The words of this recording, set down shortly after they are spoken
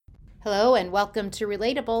Hello and welcome to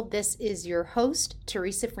Relatable. This is your host,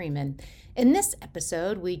 Teresa Freeman. In this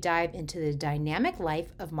episode, we dive into the dynamic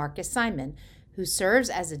life of Marcus Simon, who serves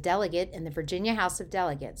as a delegate in the Virginia House of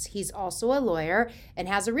Delegates. He's also a lawyer and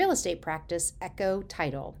has a real estate practice, Ekko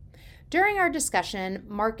Title. During our discussion,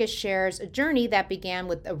 Marcus shares a journey that began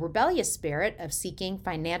with a rebellious spirit of seeking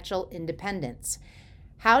financial independence.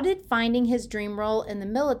 How did finding his dream role in the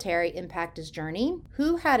military impact his journey?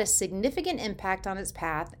 Who had a significant impact on his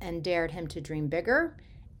path and dared him to dream bigger?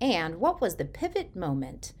 And what was the pivot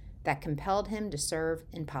moment that compelled him to serve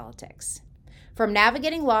in politics? From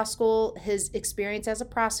navigating law school, his experience as a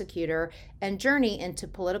prosecutor, and journey into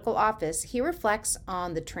political office, he reflects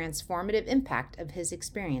on the transformative impact of his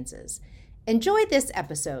experiences. Enjoy this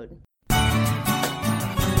episode.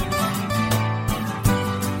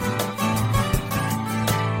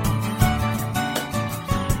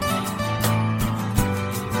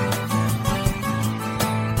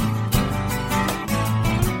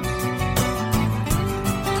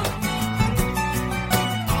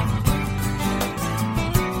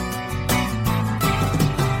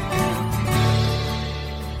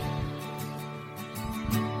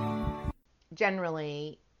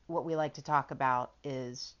 Generally, what we like to talk about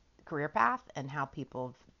is career path and how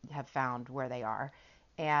people have found where they are.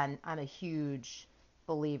 And I'm a huge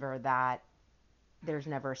believer that there's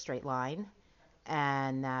never a straight line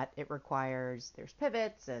and that it requires, there's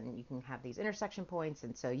pivots and you can have these intersection points.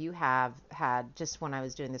 And so you have had, just when I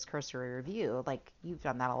was doing this cursory review, like you've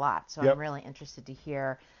done that a lot. So Yep. I'm really interested to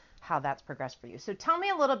hear how that's progressed for you. So tell me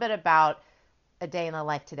a little bit about a day in the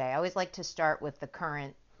life today. I always like to start with the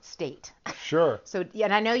current state. Sure. So, yeah,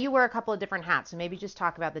 and I know you wear a couple of different hats, so maybe just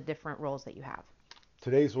talk about the different roles that you have.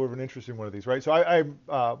 Today's sort of an interesting one of these, right? So I'm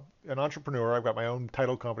an entrepreneur. I've got my own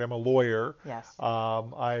title company. I'm a lawyer. Yes.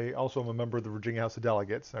 I also am a member of the Virginia House of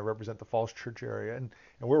Delegates, and I represent the Falls Church area. And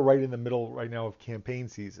we're right in the middle right now of campaign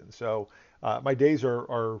season. So my days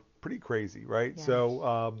are pretty crazy, right? Yeah.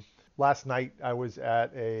 So last night I was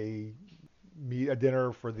at a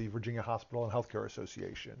dinner for the Virginia Hospital and Healthcare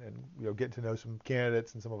Association, and getting to know some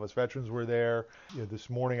candidates, and some of us veterans were there.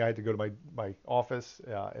 This morning I had to go to my office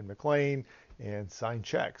in McLean and sign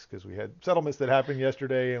checks because we had settlements that happened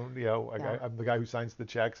yesterday, and I'm the guy who signs the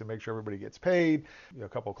checks and makes sure everybody gets paid. A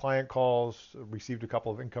couple of client calls, received a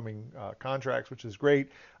couple of incoming contracts, which is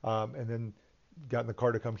great, and then got in the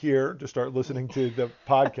car to come here to start listening to the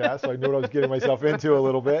podcast, so I knew what I was getting myself into a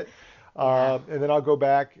little bit. And then I'll go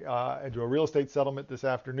back and do a real estate settlement this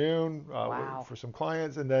afternoon for some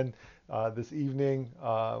clients. And then this evening,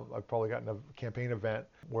 I've probably gotten a campaign event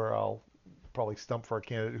where I'll probably stump for a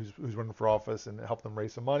candidate who's running for office and help them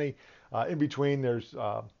raise some money. In between, I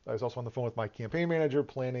was also on the phone with my campaign manager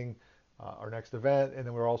planning our next event. And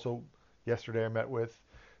then yesterday I met with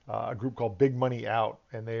a group called Big Money Out,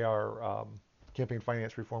 and they are campaign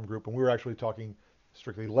finance reform group. And we were actually talking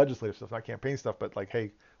strictly legislative stuff, not campaign stuff, but like,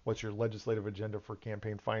 hey, what's your legislative agenda for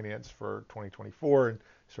campaign finance for 2024, and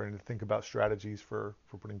starting to think about strategies for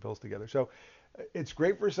putting bills together. So it's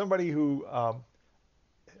great for somebody who, I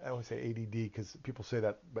always say ADD because people say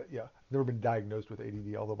that, but yeah, I've never been diagnosed with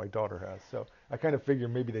ADD, although my daughter has. So I kind of figure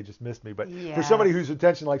maybe they just missed me. But for somebody whose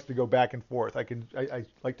attention likes to go back and forth, I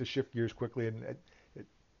like to shift gears quickly, and it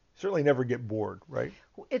certainly never get bored, right?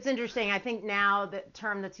 It's interesting. I think now the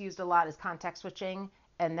term that's used a lot is context switching,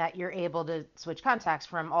 and that you're able to switch context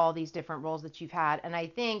from all these different roles that you've had. And I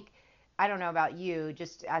think, I don't know about you,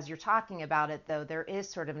 just as you're talking about it, though, there is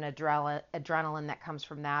sort of an adrenaline that comes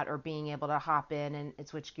from that, or being able to hop in and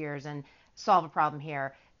switch gears and solve a problem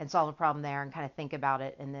here and solve a problem there and kind of think about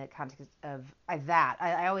it in the context of that.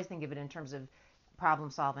 I always think of it in terms of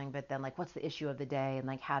problem solving, but then like, what's the issue of the day, and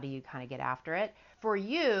like, how do you kind of get after it? For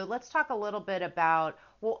you, let's talk a little bit about,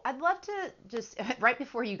 well, I'd love to just, right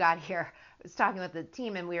before you got here, I was talking with the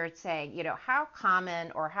team, and we were saying, how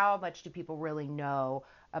common or how much do people really know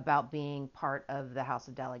about being part of the House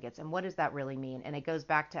of Delegates, and what does that really mean? And it goes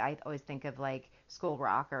back to, I always think of like School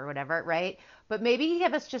Rock or whatever, right? But maybe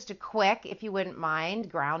give us just a quick, if you wouldn't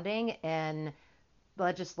mind, grounding in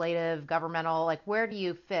legislative, governmental, like where do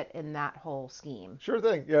you fit in that whole scheme? Sure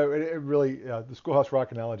thing. Yeah, it really, the Schoolhouse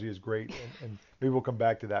Rock analogy is great, and maybe we'll come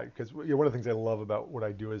back to that, because one of the things I love about what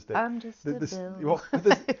I do is that I'm just a bill.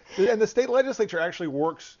 And the state legislature actually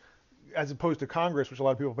works, as opposed to Congress, which a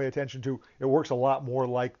lot of people pay attention to. It works a lot more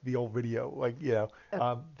like the old video. Like,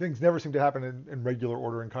 things never seem to happen in regular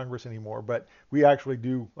order in Congress anymore, but we actually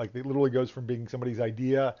do, like, it literally goes from being somebody's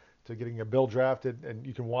idea to getting a bill drafted, and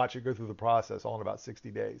you can watch it go through the process all in about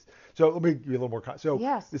 60 days. So let me give you a little more.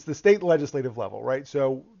 Yes. It's the state legislative level, right?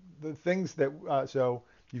 So the things that, so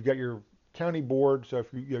you've got your county board. So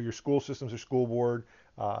if your school systems or school board,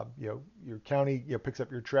 Your county, picks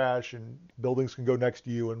up your trash and buildings can go next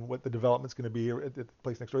to you and what the development's going to be at the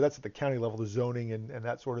place next door. That's at the county level, the zoning and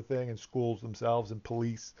that sort of thing, and schools themselves and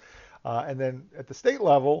police. And then at the state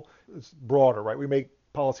level, it's broader, right? We make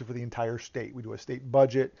policy for the entire state. We do a state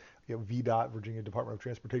budget. VDOT, Virginia Department of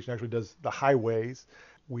Transportation, actually does the highways.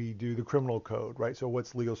 We do the criminal code, right? So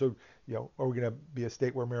what's legal? So, are we going to be a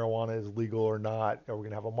state where marijuana is legal or not? Are we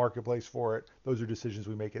going to have a marketplace for it? Those are decisions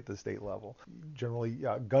we make at the state level. Generally,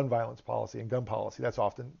 gun violence policy and gun policy,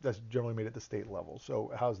 that's generally made at the state level.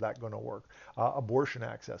 So how's that going to work? Abortion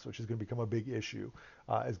access, which is going to become a big issue,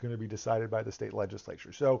 is going to be decided by the state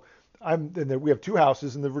legislature. So we have two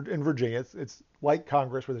houses in Virginia. It's like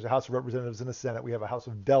Congress, where there's a House of Representatives and a Senate. We have a House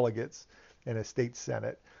of Delegates and a state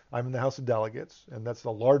Senate. I'm in the House of Delegates, and that's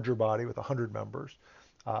the larger body with 100 members.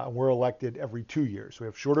 And we're elected every 2 years. So we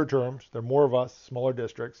have shorter terms. There are more of us, smaller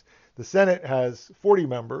districts. The Senate has 40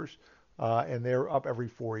 members, and they're up every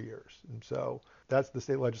 4 years. And so that's the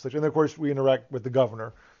state legislature. And of course, we interact with the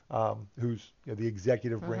governor, who's the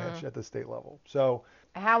executive branch at the state level. So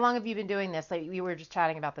how long have you been doing this? Like, we were just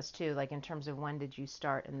chatting about this too, like in terms of when did you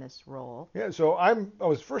start in this role? Yeah, so I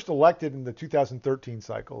was first elected in the 2013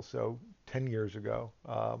 cycle, so 10 years ago.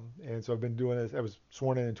 And so I've been doing this. I was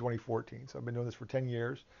sworn in 2014, so I've been doing this for 10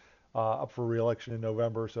 years, up for re-election in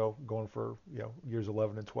November, so going for years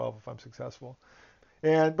 11 and 12 if I'm successful.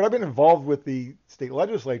 But I've been involved with the state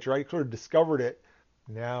legislature. I sort of discovered it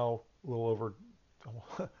now a little over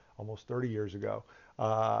almost 30 years ago.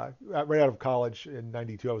 Right out of college in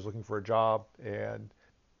 '92, I was looking for a job and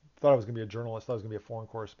thought I was going to be a journalist. Thought I was going to be a foreign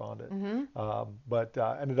correspondent. But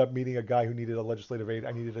ended up meeting a guy who needed a legislative aid.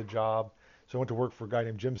 I needed a job. So I went to work for a guy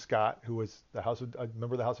named Jim Scott, who was a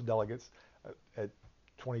member of the House of Delegates. At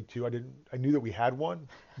 22, I knew that we had one.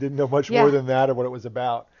 Didn't know much more than that or what it was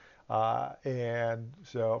about. And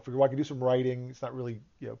so I figured, well, I can do some writing. It's not really,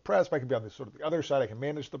 press, but I can be on the other side. I can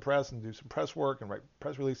manage the press and do some press work and write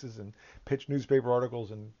press releases and pitch newspaper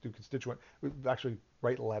articles and do we actually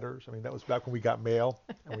write letters. I mean, that was back when we got mail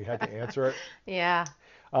and we had to answer it. Yeah.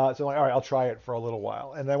 So I'm like, all right, I'll try it for a little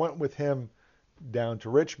while. And I went with him down to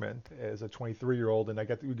Richmond as a 23-year-old, and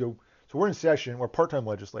we go. So we're in session. We're a part-time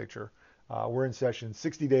legislature. We're in session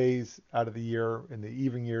 60 days out of the year in the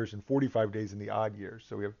even years and 45 days in the odd years.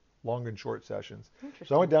 So we have long and short sessions.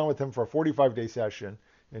 So I went down with him for a 45-day session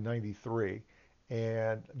in '93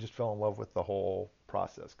 and just fell in love with the whole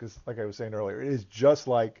process. Because like I was saying earlier, it is just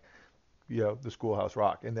like, the Schoolhouse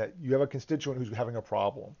Rock in that you have a constituent who's having a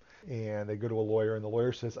problem and they go to a lawyer and the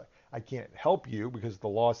lawyer says, I can't help you because the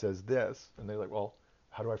law says this. And they're like, well,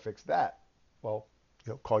 how do I fix that? Well,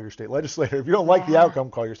 call your state legislator. If you don't like the outcome,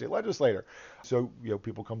 call your state legislator. So,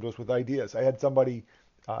 people come to us with ideas. I had somebody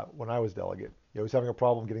when I was delegate, was having a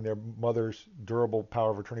problem getting their mother's durable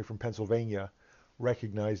power of attorney from Pennsylvania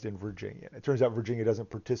recognized in Virginia. It turns out Virginia doesn't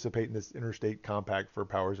participate in this interstate compact for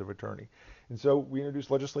powers of attorney. And so we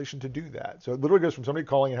introduced legislation to do that. So it literally goes from somebody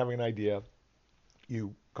calling and having an idea.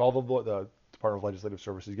 You call the Department of Legislative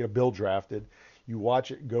Services, you get a bill drafted, you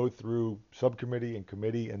watch it go through subcommittee and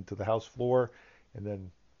committee and to the House floor, and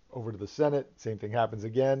then over to the Senate, same thing happens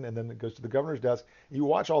again, and then it goes to the governor's desk. You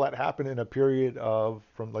watch all that happen in a period of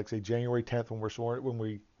from like say January 10th when we're sworn, when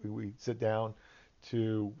we sit down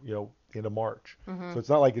to the end of March. So it's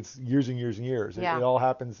not like it's years and years and years. It all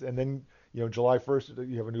happens, and then July 1st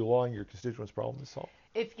you have a new law and your constituents' problem is solved.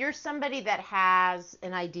 If you're somebody that has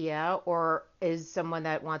an idea or is someone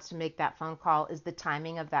that wants to make that phone call, is the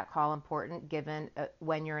timing of that call important given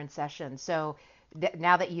when you're in session? So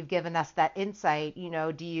now that you've given us that insight,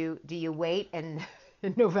 do you wait and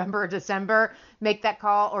in November or December make that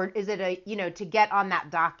call, or is it to get on that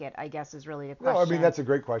docket, I guess is really the question. No, I mean, that's a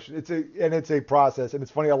great question. It's a process, and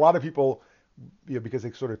it's funny, a lot of people, because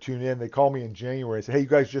they sort of tune in, they call me in January and say, hey, you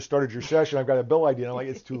guys just started your session, I've got a bill idea, and I'm like,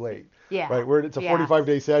 it's too late. Right, it's a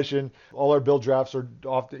 45-day session, all our bill drafts are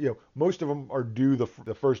off, most of them are due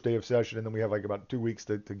the first day of session, and then we have like about 2 weeks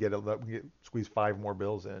to squeeze 5 more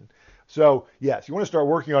bills in. So yes, you want to start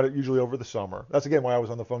working on it usually over the summer. That's again why I was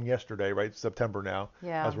on the phone yesterday, right? It's September now,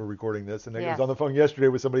 as we're recording this. And I was on the phone yesterday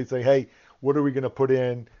with somebody saying, hey, what are we going to put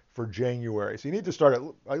in for January? So you need to start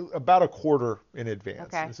about a quarter in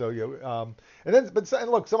advance. Okay. And so,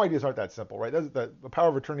 and look, some ideas aren't that simple, right? The power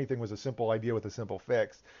of attorney thing was a simple idea with a simple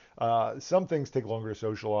fix. Some things take longer to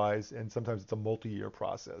socialize, and sometimes it's a multi-year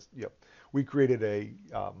process. We created a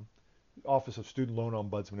Office of Student Loan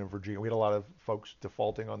Ombudsman in Virginia. We had a lot of folks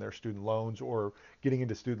defaulting on their student loans or getting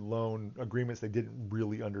into student loan agreements they didn't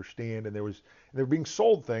really understand, and they were being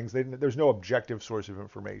sold things. There's no objective source of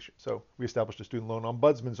information. So we established a student loan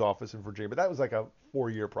ombudsman's office in Virginia, but that was like a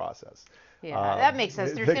 4-year process. Yeah, that makes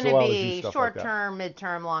sense. It There's takes going a to while to do be stuff like short that. term,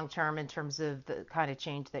 mid-term, long term in terms of the kind of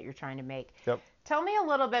change that you're trying to make. Yep. Tell me a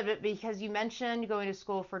little bit, because you mentioned going to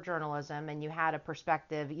school for journalism and you had a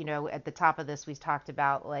perspective, at the top of this, we talked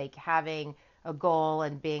about like having a goal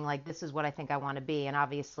and being like, this is what I think I want to be. And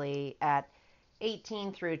obviously at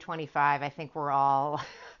 18 through 25, I think we're all,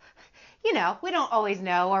 we don't always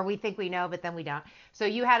know, or we think we know, but then we don't. So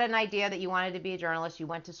you had an idea that you wanted to be a journalist. You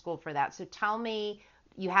went to school for that. So tell me,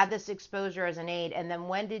 you had this exposure as an aide, and then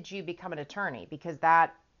when did you become an attorney? Because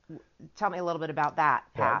tell me a little bit about that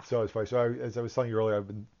path. Yeah, so it's funny. As I was telling you earlier, I've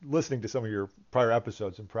been listening to some of your prior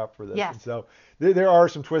episodes in prep for this. Yes. And so there are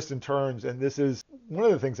some twists and turns, and this is one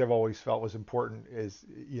of the things I've always felt was important is,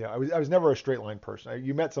 I was never a straight line person.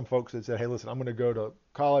 You met some folks that said, hey, listen, I'm going to go to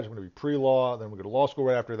college, I'm going to be pre-law, then I'm going to go to law school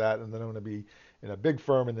right after that, and then I'm going to be in a big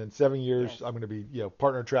firm, and then 7 years, yes, I'm going to be,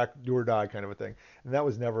 partner track, do or die kind of a thing. And that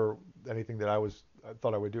was never anything that I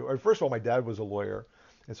thought I would do. First of all, my dad was a lawyer.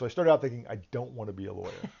 And so I started out thinking, I don't want to be a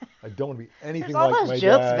lawyer. I don't want to be anything like my dad. There's all those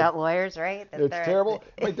jokes about lawyers, right? It's terrible.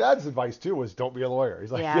 My dad's advice too was don't be a lawyer.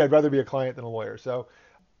 He's like, yeah, I'd rather be a client than a lawyer. So,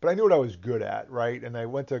 but I knew what I was good at, right? And I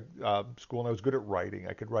went to school and I was good at writing.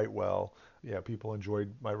 I could write well. Yeah, people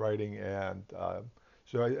enjoyed my writing, and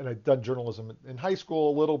I'd done journalism in high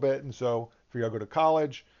school a little bit, and so I figured I'll go to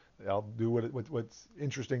college. I'll do what's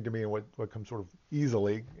interesting to me and what comes sort of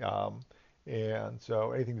easily. And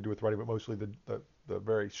so anything to do with writing, but mostly the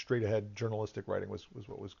very straight ahead journalistic writing was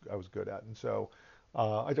what I was good at. And so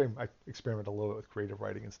I experimented a little bit with creative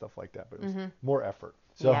writing and stuff like that, but it was more effort.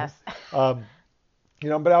 So, yes.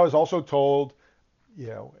 But I was also told,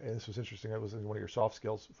 and this was interesting, I was one of your soft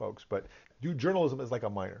skills folks, but do journalism as like a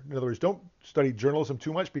minor. In other words, don't study journalism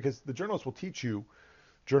too much, because the journalists will teach you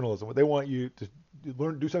journalism. What they want you to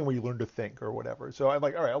do something where you learn to think or whatever. So I'm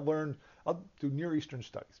like, all right, I'll do Near Eastern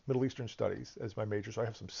studies, Middle Eastern studies as my major. So I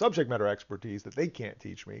have some subject matter expertise that they can't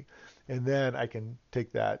teach me. And then I can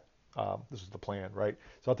take that, this is the plan, right?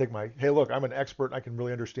 So I'll take hey, look, I'm an expert and I can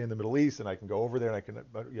really understand the Middle East, and I can go over there and I can,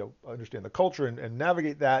 understand the culture and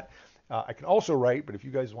navigate that. I can also write, but if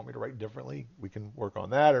you guys want me to write differently, we can work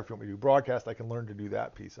on that. Or if you want me to do broadcast, I can learn to do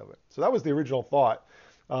that piece of it. So that was the original thought.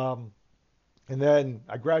 And then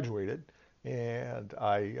I graduated, and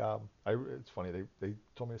it's funny, they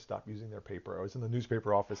told me to stop using their paper. I was in the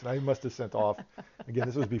newspaper office, and I must have sent off, again,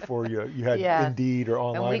 this was before you had yeah. Indeed or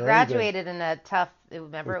online. And we graduated in a tough,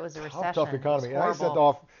 remember it was a recession. Tough economy. And I sent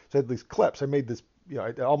off, these clips. I made this,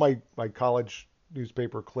 all my college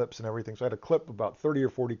newspaper clips and everything. So I had a clip, about 30 or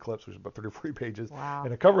 40 clips, which is about 30 or 40 pages, wow,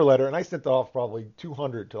 and a cover letter. And I sent off probably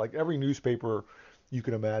 200 to like every newspaper you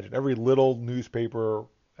can imagine, every little newspaper,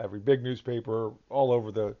 every big newspaper all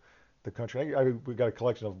over the country. We got a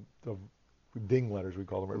collection of ding letters, we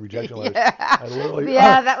call them, rejection letters. Yeah. I literally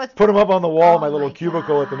that was put them up on the wall in my little my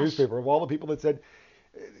cubicle gosh. at the newspaper of all the people that said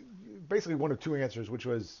basically one of two answers, which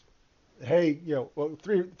was, hey,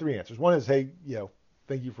 three answers. One is, hey,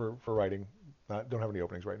 thank you for writing. Don't have any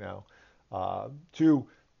openings right now. 2,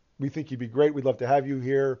 we think you'd be great. We'd love to have you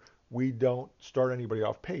here. We don't start anybody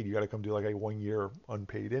off paid. You got to come do like a 1-year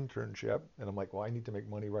unpaid internship. And I'm like, well, I need to make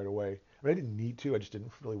money right away. I mean, I didn't need to. I just didn't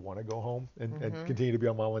really want to go home and continue to be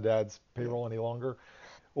on mom and dad's payroll any longer.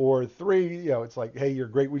 Or 3, it's like, hey, you're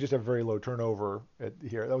great. We just have very low turnover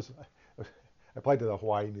here. I applied to the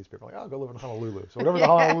Hawaii newspaper. I'm like, I'll go live in Honolulu. So whatever the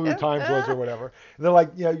Honolulu Times was or whatever. And they're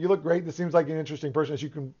like, you look great. This seems like an interesting person. As you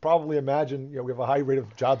can probably imagine, we have a high rate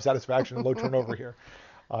of job satisfaction and low turnover here.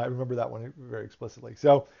 I remember that one very explicitly.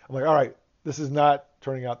 So I'm like, all right, this is not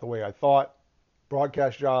turning out the way I thought.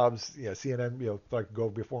 Broadcast jobs, CNN, thought I could go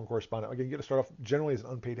be a foreign correspondent. Again, you get to start off generally as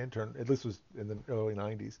an unpaid intern. At least was in the early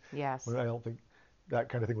 90s. Yes. When I don't think that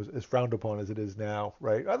kind of thing was as frowned upon as it is now,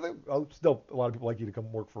 right? I think still a lot of people like you to come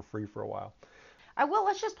work for free for a while.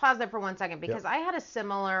 Let's just pause there for 1 second, because I had a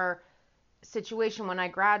similar situation when I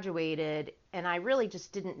graduated, and I really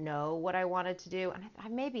just didn't know what I wanted to do. And I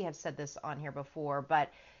maybe have said this on here before, but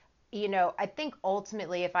I think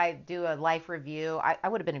ultimately if I do a life review, I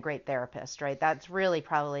would have been a great therapist, right? That's really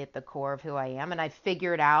probably at the core of who I am. And I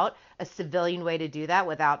figured out a civilian way to do that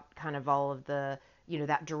without kind of all of the,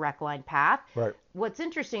 that direct line path. Right. What's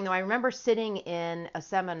interesting though, I remember sitting in a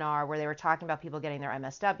seminar where they were talking about people getting their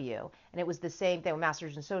MSW, and it was the same thing with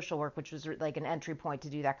Masters in Social Work, which was like an entry point to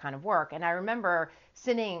do that kind of work. And I remember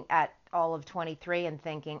sitting at all of 23 and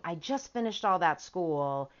thinking, I just finished all that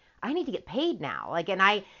school. I need to get paid now.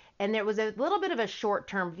 And there was a little bit of a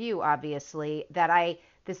short-term view, obviously,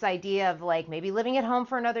 this idea of like maybe living at home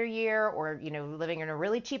for another year, or, living in a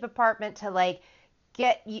really cheap apartment to like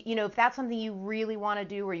get, if that's something you really want to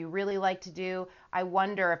do or you really like to do. I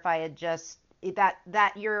wonder if I had just,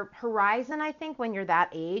 that your horizon, I think, when you're that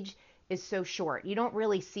age is so short. You don't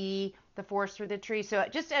really see the forest through the trees. So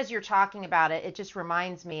just as you're talking about it, it just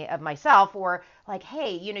reminds me of myself, or like,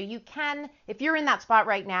 hey, you can, if you're in that spot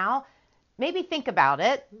right now, maybe think about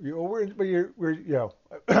it. A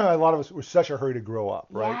lot of us were such a hurry to grow up,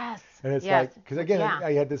 right? Yes. And it's Yes. like, because again, Yeah.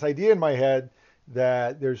 I had this idea in my head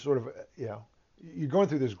that there's sort of, you're going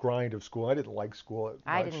through this grind of school. I didn't like school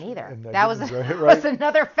I much, didn't either. and I That didn't was enjoy it, was right?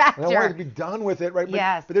 another And I wanted to factor. be done with it, right?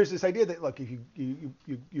 Yes. But there's this idea that, look, if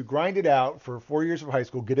you grind it out for 4 years of high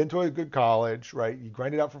school, get into a good college, right? You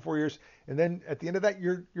grind it out for 4 years, and then at the end of that,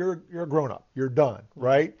 you're a grown up. You're done,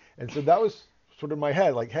 right? And so that was sort of my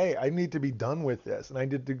head, like, hey, I need to be done with this, and I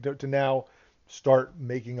need to now start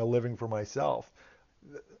making a living for myself.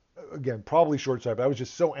 Again, probably short-sighted, but I was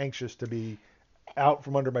just so anxious to be out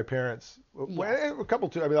from under my parents. Yes. A couple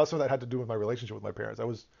too. I mean, also that had to do with my relationship with my parents. I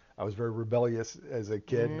was very rebellious as a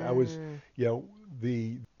kid. And I was,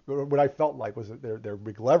 the what I felt like was that their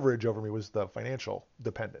big leverage over me was the financial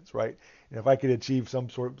dependence, right? And if I could achieve some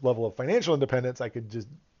sort of level of financial independence, I could just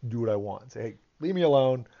do what I want. Say, hey, leave me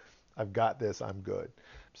alone. I've got this. I'm good.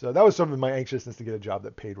 So that was some of my anxiousness to get a job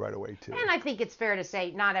that paid right away too. And I think it's fair to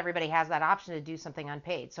say not everybody has that option to do something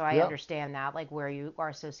unpaid. So I Yeah. understand that, like where you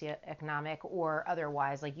are socioeconomic or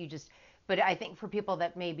otherwise, like you just, but I think for people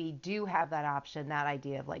that maybe do have that option, that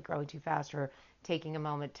idea of like growing too fast or taking a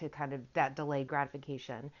moment to kind of that delayed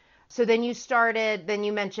gratification. So then you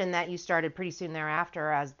mentioned that you started pretty soon thereafter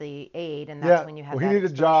as the aide, and that's when you had Well, he that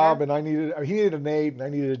needed a exposure. job, and he needed an aide, and I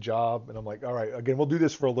needed a job, and I'm like, all right, again, we'll do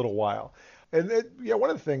this for a little while. And one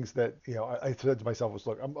of the things that I said to myself was,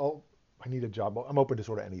 look, I need a job. I'm open to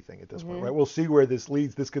sort of anything at this point, right? We'll see where this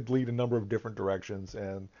leads. This could lead a number of different directions,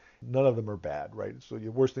 and none of them are bad, right? So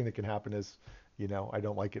the worst thing that can happen is, I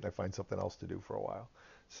don't like it, and I find something else to do for a while.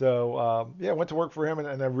 So I went to work for him,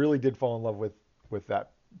 and I really did fall in love with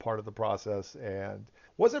that part of the process, and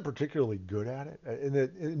wasn't particularly good at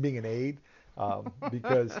it in being an aide,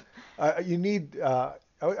 because you need.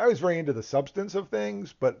 I was very into the substance of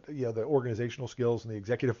things, but the organizational skills and the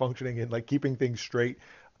executive functioning and like keeping things straight.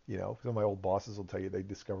 Some of my old bosses will tell you they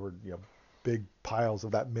discovered big piles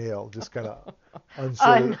of that mail just kind of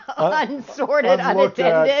Unsorted, unlooked unattended.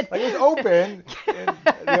 at. Like it was open,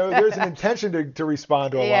 and there's an intention to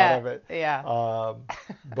respond to a lot of it. Yeah.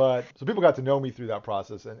 But so people got to know me through that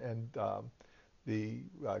process, and the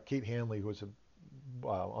Kate Hanley, who was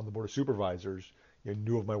on the board of supervisors,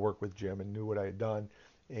 knew of my work with Jim and knew what I had done.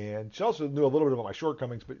 And she also knew a little bit about my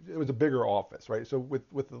shortcomings, but it was a bigger office, right? So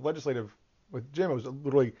with the legislative, with Jim, it was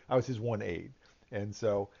literally, I was his one aide. And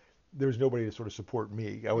so there was nobody to sort of support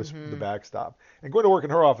me. I was the backstop. And going to work in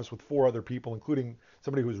her office with 4 other people, including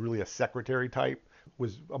somebody who was really a secretary type,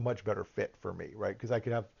 was a much better fit for me, right? Because I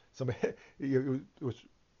could have somebody, it was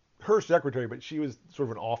her secretary, but she was sort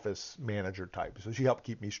of an office manager type. So she helped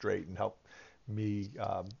keep me straight and helped me,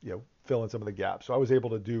 fill in some of the gaps. So I was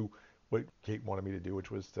able to do what Kate wanted me to do,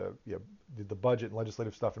 which was to do the budget and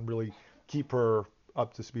legislative stuff and really keep her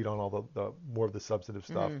up to speed on all the more of the substantive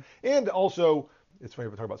stuff. And also, it's funny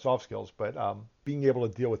we talk about soft skills, but being able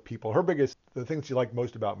to deal with people. The thing she liked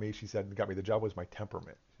most about me, she said, and got me the job, was my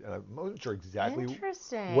temperament. And I wasn't sure exactly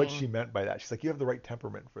what she meant by that. She's like, you have the right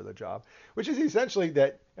temperament for the job, which is essentially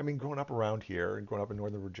that, I mean, growing up around here and growing up in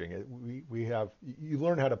Northern Virginia, you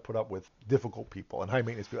learn how to put up with difficult people and high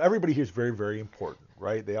maintenance people. Everybody here is very, very important,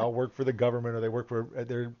 right? They all work for the government, or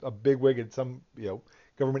they're a big wig at some,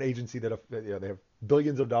 government agency that they have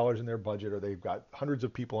billions of dollars in their budget, or they've got hundreds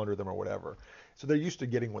of people under them or whatever. So they're used to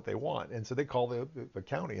getting what they want. And so they call the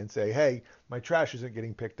county and say, hey, my trash isn't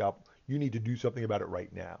getting picked up. You need to do something about it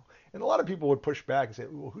right now. And a lot of people would push back and say,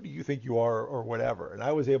 well, who do you think you are, or whatever. And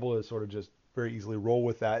I was able to sort of just very easily roll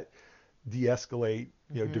with that, de-escalate,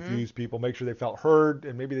 diffuse people, make sure they felt heard,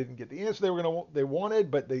 and maybe they didn't get the answer they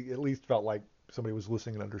wanted, but they at least felt like somebody was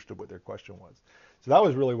listening and understood what their question was. So that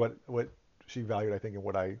was really what she valued, I think, in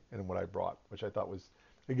what I brought, which I thought was,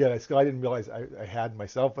 again, I didn't realize I had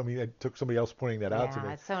myself. I mean, it took somebody else pointing that out to me.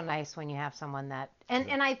 Yeah, it's so nice when you have someone that,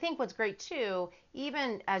 and I think what's great too,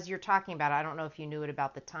 even as you're talking about, I don't know if you knew it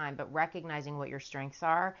about the time, but recognizing what your strengths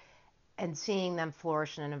are and seeing them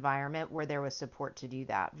flourish in an environment where there was support to do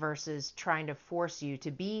that versus trying to force you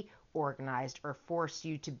to be organized or force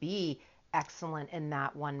you to be excellent in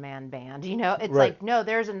that one-man band. It's Right. like, no,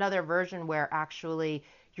 there's another version where actually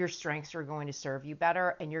your strengths are going to serve you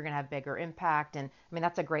better and you're going to have bigger impact. And I mean,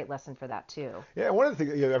 that's a great lesson for that too. Yeah, one of the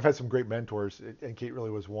things, I've had some great mentors, and Kate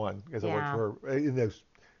really was one, because I worked Yeah. for her in those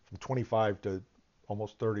from 25 to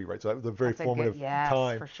almost 30, right? So that was a very That's a good, formative yes,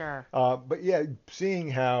 time. for sure. But yeah, seeing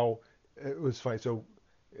how it was funny. So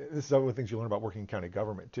this is one of the things you learn about working in county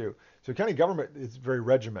government too. So county government is very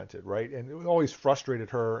regimented, right? And it always frustrated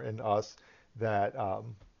her and us that, I'll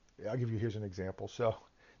give you, here's an example. So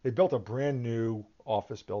they built a brand new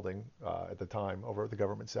office building at the time over at the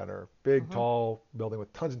government center, big, Hmm. tall building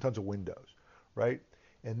with tons and tons of windows, right?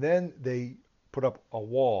 And then they put up a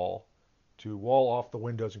wall to wall off the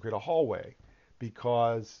windows and create a hallway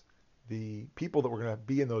because the people that were going to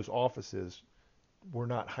be in those offices were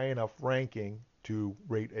not high enough ranking to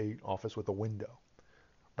rate a office with a window,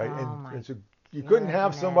 right? Oh And my so you couldn't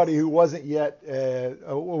have somebody goodness. who wasn't yet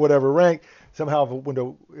whatever rank somehow have a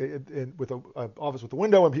window with a office with a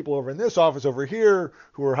window, and people over in this office over here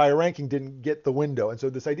who were higher ranking didn't get the window. And so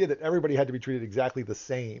this idea that everybody had to be treated exactly the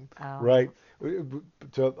same, right? Oh,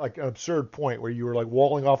 To like an absurd point where you were like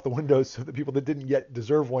walling off the windows so that people that didn't yet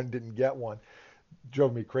deserve one didn't get one,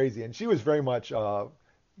 drove me crazy. And she was very much,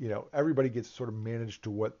 everybody gets sort of managed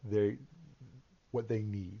to what they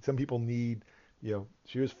need. Some people need,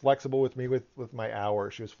 she was flexible with me with my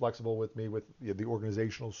hours. She was flexible with me with the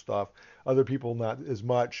organizational stuff. Other people not as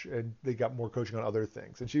much, and they got more coaching on other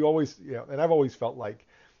things. And she always, and I've always felt like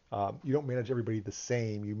you don't manage everybody the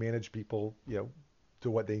same. You manage people, to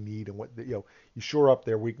what they need and you shore up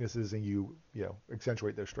their weaknesses and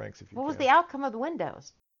accentuate their strengths if you what was can. the outcome of the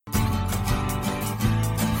windows?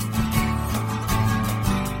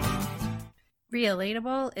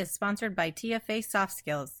 Relatable is sponsored by TFA Soft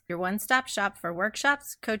Skills, your one-stop shop for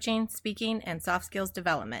workshops, coaching, speaking, and soft skills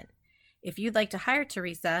development. If you'd like to hire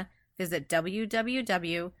Teresa, visit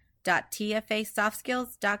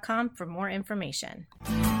www.tfasoftskills.com for more information.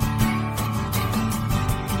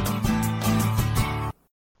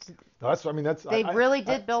 They really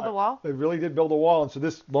did build a wall? They really did build a wall. And so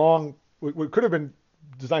this long, what could have been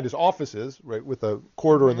designed as offices, right, with a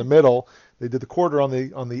corridor in the middle, they did the corridor on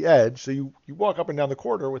the edge. So you walk up and down the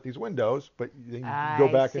corridor with these windows, but then you go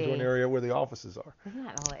I back into an see. area where the offices are. Isn't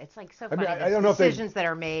that all? It's like so I funny mean, I the don't know if they. decisions that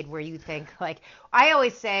are made where you think like I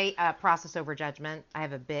always say process over judgment. I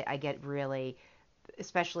get really,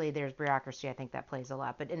 especially there's bureaucracy. I think that plays a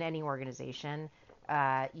lot. But in any organization,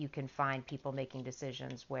 you can find people making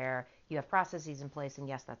decisions where you have processes in place, and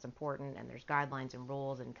yes, that's important. And there's guidelines and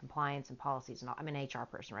rules and compliance and policies and all. I'm an HR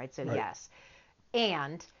person, right? So Right. yes,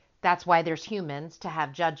 and that's why there's humans to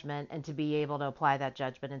have judgment and to be able to apply that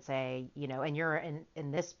judgment and say, and you're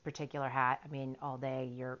in this particular hat. I mean, all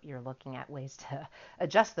day you're looking at ways to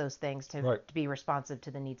adjust those things Right. to be responsive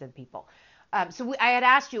to the needs of people. I had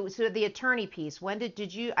asked you, so the attorney piece, when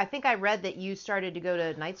did you, I think I read that you started to go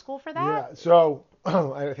to night school for that? Yeah. So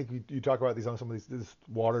I think you talk about these on some of these this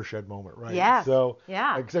watershed moment, right? Yes. So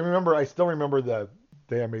Yeah. because I still remember the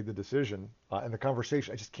day I made the decision and the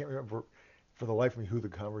conversation. I just can't remember for the life of me who the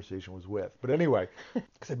conversation was with. But anyway,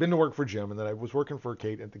 because I'd been to work for Jim, and then I was working for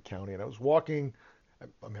Kate at the county, and I was walking. I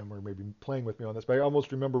remember maybe playing with me on this, but I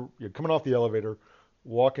almost remember coming off the elevator,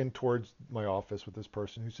 walking towards my office with this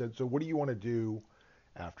person who said, "So what do you want to do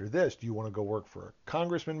after this? Do you want to go work for a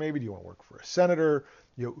congressman maybe? Do you want to work for a senator?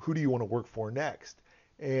 Who do you want to work for next?"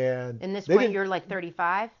 And In this they point, didn't. you're like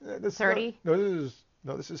 35, 30? No,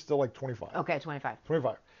 this is still like 25. Okay, 25.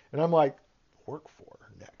 25. And I'm like, work for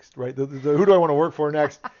next, right? The who do I want to work for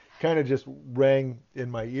next kind of just rang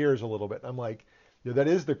in my ears a little bit. I'm like, that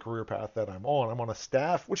is the career path that I'm on. I'm on a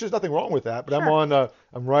staff, which is nothing wrong with that, but Sure.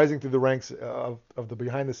 I'm rising through the ranks of the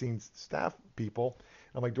behind the scenes staff people.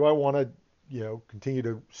 I'm like, do I want to, continue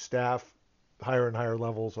to staff higher and higher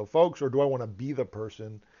levels of folks, or do I want to be the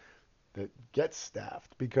person that gets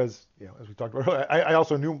staffed? Because, as we talked about earlier, I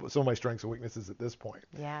also knew some of my strengths and weaknesses at this point.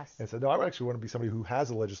 Yes. And said, no, I actually want to be somebody who has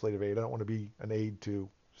a legislative aid. I don't want to be an aide to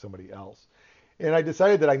somebody else. And I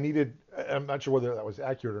decided that I'm not sure whether that was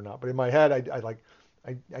accurate or not, but in my head,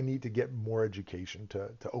 I need to get more education to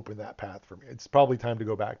open that path for me. It's probably time to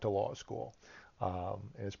go back to law school. And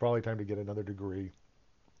it's probably time to get another degree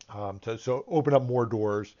so open up more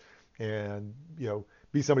doors and,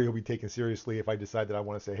 be somebody who'll be taken seriously if I decide that I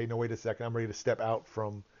want to say, hey, no, wait a second, I'm ready to step out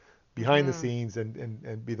from behind the scenes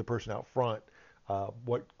and be the person out front.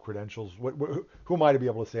 What credentials, who am I to be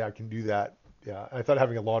able to say I can do that? Yeah, I thought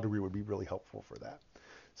having a law degree would be really helpful for that.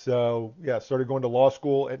 So yeah, started going to law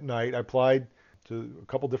school at night. I applied to a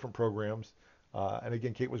couple different programs, and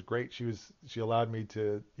again, Kate was great. She allowed me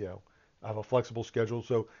to have a flexible schedule.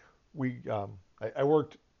 So I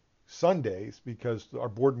worked Sundays because our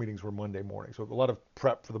board meetings were Monday morning. So a lot of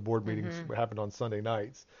prep for the board meetings happened on Sunday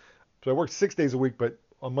nights. So I worked 6 days a week, but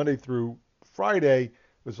on Monday through Friday, it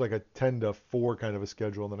was like a 10 to 4 kind of a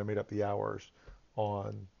schedule, and then I made up the hours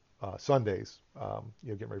on Sundays,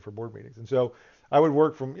 getting ready for board meetings. And so I would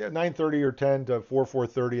work from 9:30 or 10 to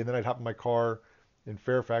 4:30, and then I'd hop in my car in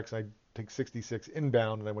Fairfax, and I'd take 66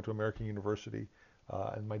 inbound, and I went to American University,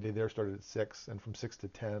 and my day there started at 6, and from 6 to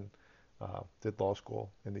 10, did law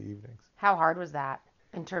school in the evenings. How hard was that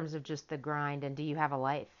in terms of just the grind, and do you have a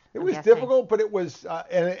life? It was difficult, but it was,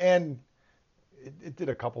 and it did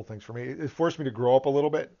a couple things for me. It forced me to grow up a little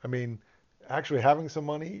bit. I mean, actually having some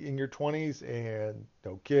money in your 20s and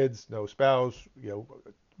no kids, no spouse,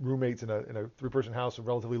 roommates in a 3-person house with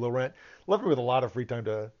relatively low rent, left me with a lot of free time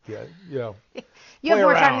to, you play have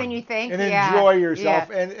more around time than you think, and enjoy yourself.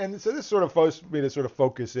 Yeah. And so this sort of forced me to sort of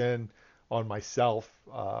focus in on myself,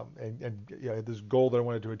 and this goal that I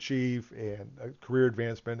wanted to achieve and a career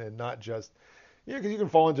advancement, and not just, because you can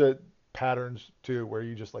fall into patterns too, where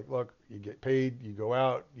you just like, look, you get paid, you go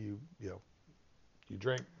out, you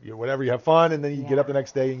drink, whatever, you have fun, and then you get up the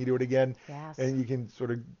next day and you do it again. Yes. And you can sort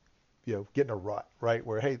of, get in a rut, right?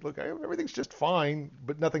 Where, hey, look, everything's just fine,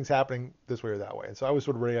 but nothing's happening this way or that way. And so I was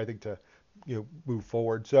sort of ready, I think, to, move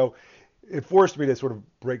forward. So it forced me to sort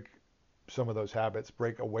of break some of those habits,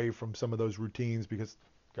 break away from some of those routines, because,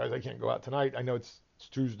 guys, I can't go out tonight. I know it's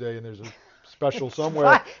Tuesday and there's a special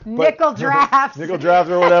somewhere. Nickel drafts. Nickel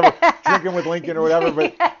drafts or whatever, drinking with Lincoln or whatever.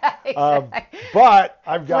 But, but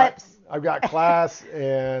I've got class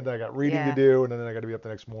and I got reading to do, and then I got to be up the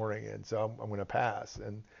next morning, and so I'm going to pass.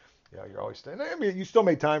 And you're always staying. I mean, you still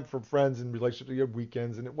made time for friends and relationships. You have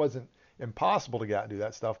weekends, and it wasn't impossible to get out and do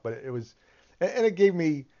that stuff, but it was, and it gave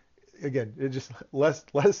me, again, it just less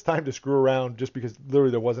time to screw around, just because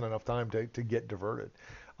literally there wasn't enough time to get diverted.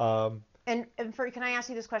 And can I ask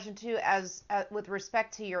you this question too, as with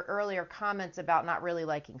respect to your earlier comments about not really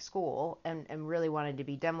liking school and really wanting to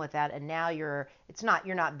be done with that, and now you're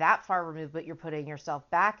not that far removed, but you're putting yourself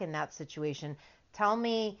back in that situation. Tell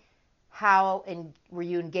me, were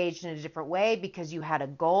you engaged in a different way because you had a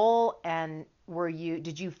goal, and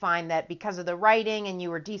did you find that because of the writing and you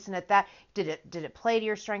were decent at that, did it play to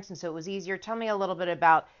your strengths and so it was easier? Tell me a little bit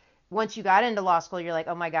about, once you got into law school, you're like,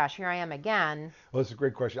 oh my gosh, here I am again. Well, that's a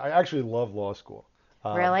great question. I actually love law school.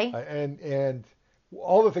 Really? And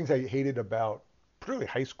all the things I hated about particularly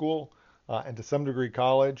high school and to some degree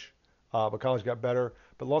college, but college got better,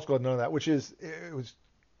 but law school had none of that,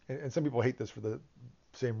 and some people hate this for the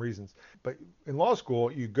same reasons. But in law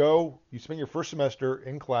school, you spend your first semester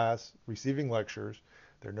in class receiving lectures.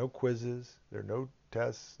 There are no quizzes, there are no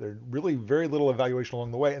tests, there's really very little evaluation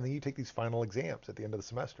along the way, and then you take these final exams at the end of the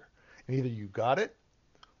semester. And either you got it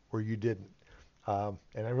or you didn't. And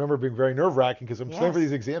I remember being very nerve-wracking because I'm studying for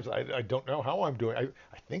these exams. I don't know how I'm doing.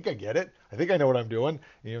 I think I get it. I think I know what I'm doing.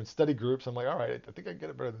 In study groups, I'm like, all right, I think I get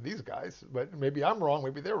it better than these guys. But maybe I'm wrong.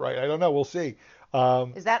 Maybe they're right. I don't know. We'll see.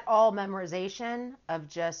 Is that all memorization of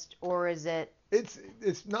or is it?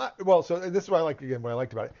 It's not. Well, so this is what I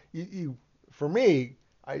liked about it. For me,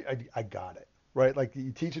 I got it. Right? Like,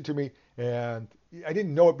 you teach it to me, and I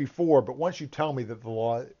didn't know it before, but once you tell me that the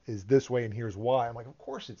law is this way and here's why, I'm like, of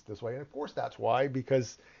course it's this way, and of course that's why,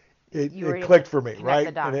 because it clicked for me, right?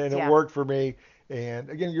 And it worked for me. And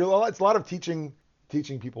again, it's a lot of teaching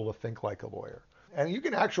people to think like a lawyer. And you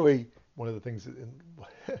can actually, one of the things,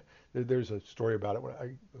 there's a story about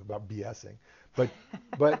it about BSing,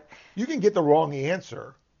 but you can get the wrong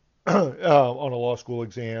answer on a law school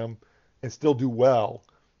exam and still do well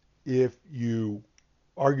if you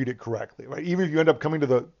argued it correctly, right? Even if you end up coming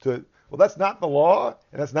to well, that's not the law,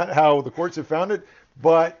 and that's not how the courts have found it,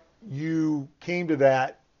 but you came to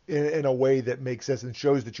that in a way that makes sense and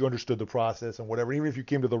shows that you understood the process and whatever. Even if you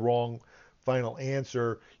came to the wrong final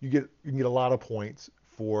answer, you can get a lot of points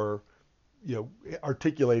for,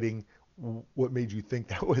 articulating what made you think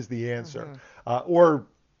that was the answer. Mm-hmm. Or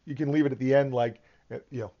you can leave it at the end, like,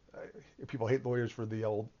 people hate lawyers for the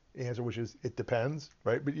old answer, which is it depends,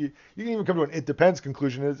 right? But you can even come to an it depends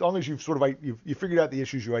conclusion as long as you've sort of you've figured out the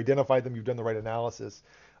issues, you identified them, you've done the right analysis.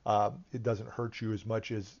 It doesn't hurt you as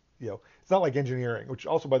much as it's not like engineering, which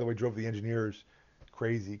also, by the way, drove the engineers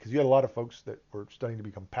crazy, because you had a lot of folks that were studying to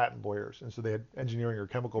become patent lawyers, and so they had engineering or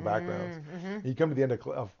chemical backgrounds. Mm-hmm. And you come to the end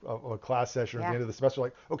of a class session or the end of the semester,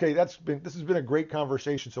 like, okay, this has been a great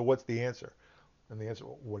conversation, so what's the answer? And the answer,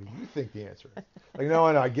 well, what do you think the answer is? Like, no,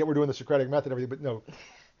 I get we're doing the Socratic method and everything, but no.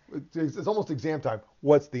 It's almost exam time.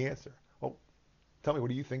 What's the answer? Well, tell me, what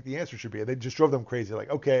do you think the answer should be? And they just drove them crazy. Like,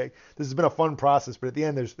 okay, this has been a fun process, but at the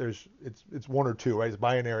end, it's one or two, right? It's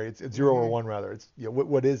binary. It's 0 or 1 rather. It's,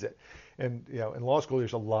 what is it? And, in law school,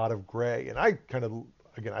 there's a lot of gray. And I kind of,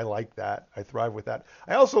 again, I like that. I thrive with that.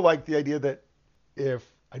 I also like the idea that if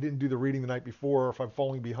I didn't do the reading the night before, or if I'm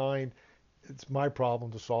falling behind, it's my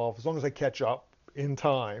problem to solve. As long as I catch up in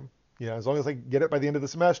time, as long as I get it by the end of the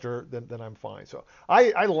semester, then I'm fine. So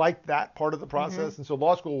I like that part of the process. And so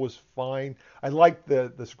law school was fine. I liked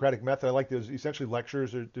the Socratic method. I liked those essentially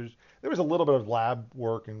lectures. There was a little bit of lab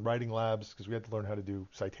work and writing labs because we had to learn how to do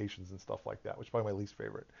citations and stuff like that, which is probably my least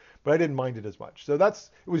favorite. But I didn't mind it as much. So it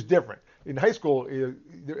was different. In high school, the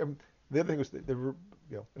other thing was there were,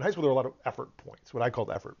 in high school, there were a lot of effort points, what I called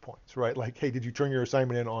effort points, right? Like, hey, did you turn your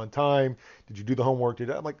assignment in on time? Did you do the homework?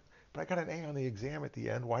 I'm like, but I got an A on the exam at the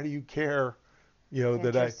end. Why do you care,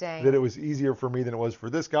 that it was easier for me than it was for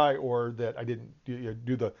this guy, or that I didn't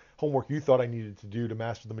do the homework you thought I needed to do to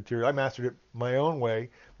master the material? I mastered it my own way.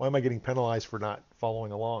 Why am I getting penalized for not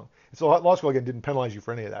following along? And so law school, again, didn't penalize you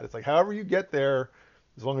for any of that. It's like, however you get there,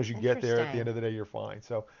 as long as you get there, at the end of the day, you're fine.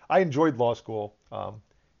 So I enjoyed law school. In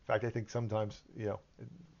fact, I think sometimes,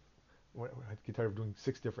 when I get tired of doing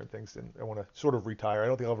 6 different things and I want to sort of retire. I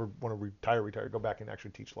don't think I'll ever want to retire, go back and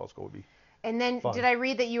actually teach law school would be And then fun. Did I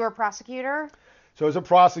read that you were a prosecutor? So as a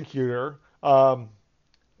prosecutor, and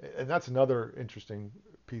that's another interesting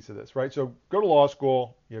piece of this, right? So go to law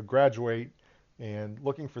school, graduate, and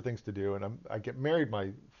looking for things to do. And I get married my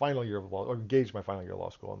final year of law, or engaged my final year of law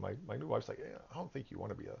school. And my new wife's like, I don't think you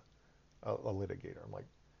want to be a litigator. I'm like,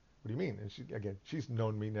 what do you mean? And she's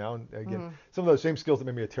known me now. And again, some of those same skills that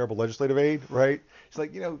made me a terrible legislative aide, right? She's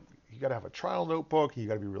like, you got to have a trial notebook. You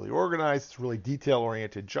got to be really organized. It's a really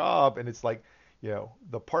detail-oriented job. And it's like,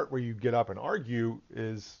 the part where you get up and argue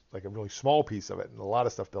is like a really small piece of it. And a lot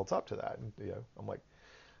of stuff builds up to that. And, I'm like,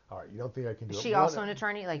 all right, you don't think I can do it? Is she also an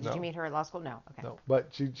attorney? Like, did you meet her at law school? No. Okay. No, but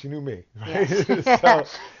she knew me, right? Yeah.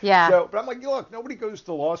 Yeah. But I'm like, look, nobody goes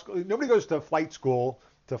to law school. Nobody goes to flight school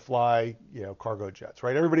to fly, cargo jets,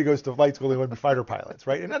 right? Everybody goes to flight school, they want to be fighter pilots,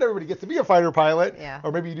 right? And not everybody gets to be a fighter pilot,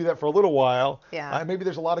 or maybe you do that for a little while. Maybe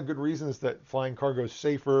there's a lot of good reasons that flying cargo is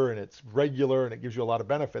safer and it's regular and it gives you a lot of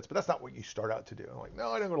benefits, but that's not what you start out to do. I'm like,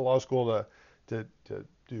 no, I didn't go to law school to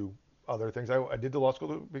do other things. I did the law school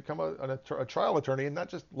to become a trial attorney, and not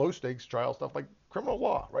just low stakes trial stuff like criminal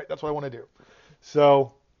law, right? That's what I want to do.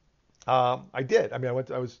 So I did. I mean,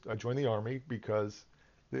 I joined the Army because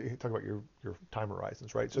talk about your time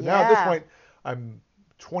horizons, right? So now at this point, I'm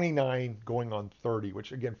 29 going on 30,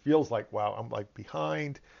 which again feels like, wow, I'm like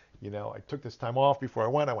behind. I took this time off before I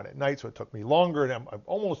went at night, so it took me longer. And I'm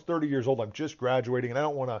almost 30 years old. I'm just graduating, and I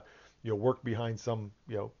don't want to, work behind some,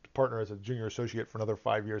 partner as a junior associate for another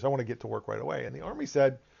 5 years. I want to get to work right away. And the Army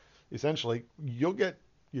said, essentially, you'll get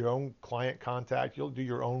your own client contact. You'll do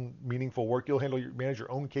your own meaningful work. You'll manage your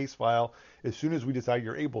own case file as soon as we decide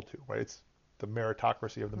you're able to, right? It's the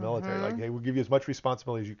meritocracy of the military. Like, hey, we'll give you as much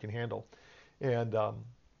responsibility as you can handle. And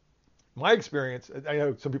my experience, I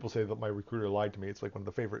know some people say that my recruiter lied to me. It's like one of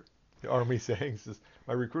the favorite Army sayings is,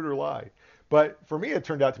 my recruiter lied. But for me, it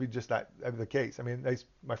turned out to be just that the case. I mean,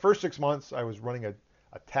 my first 6 months, I was running a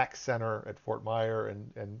tax center at Fort Myer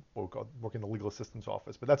and working in the legal assistance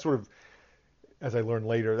office. But that's sort of, as I learned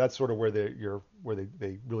later, that's sort of where they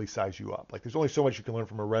really size you up. Like, there's only so much you can learn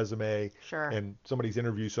from a resume and somebody's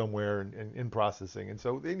interview somewhere and in processing. And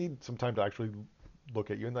so they need some time to actually look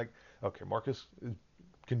at you and like, okay, Marcus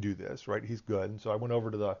can do this, right? He's good. And so I went over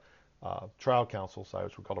to the trial counsel side,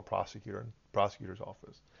 which we call a prosecutor in prosecutor's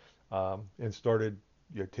office, and started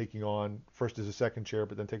taking on, first as a second chair,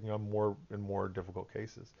 but then taking on more and more difficult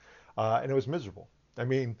cases. And it was miserable. I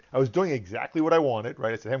mean, I was doing exactly what I wanted,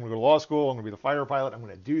 right? I said, hey, I'm going to go to law school. I'm going to be the fighter pilot. I'm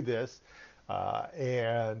going to do this.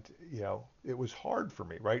 And it was hard for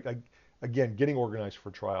me, right? Again, getting organized for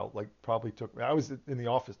trial, like probably I was in the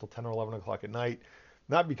office till 10 or 11 o'clock at night,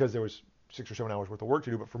 not because there was 6 or 7 hours worth of work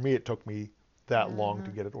to do, but for me, it took me that long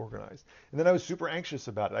to get it organized. And then I was super anxious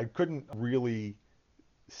about it. I couldn't really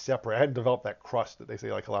separate. I hadn't developed that crust that they say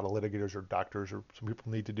like a lot of litigators or doctors or some people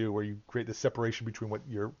need to do, where you create this separation between what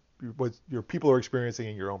your people are experiencing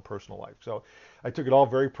in your own personal life. So I took it all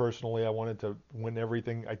very personally. I wanted to win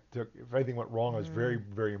everything. If anything went wrong, I was very,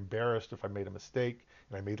 very embarrassed if I made a mistake,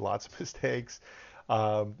 and I made lots of mistakes.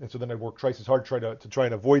 And so then I worked twice as hard to try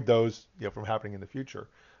and avoid those, from happening in the future.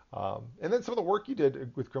 And then some of the work you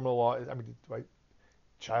did with criminal law, I mean,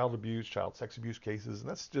 child abuse, child sex abuse cases, and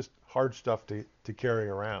that's just hard stuff to carry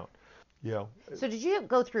around. So did you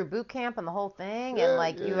go through boot camp and the whole thing,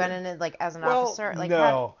 and you went in like as an officer? Like,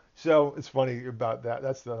 no. So it's funny about that.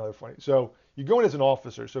 That's another funny. So you go in as an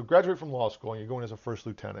officer. So graduate from law school and you go in as a first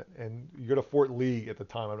lieutenant, and you go to Fort Lee at the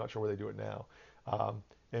time. I'm not sure where they do it now.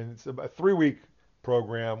 And it's a 3-week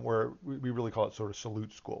program where we really call it sort of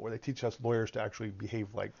salute school, where they teach us lawyers to actually behave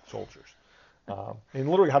like soldiers. And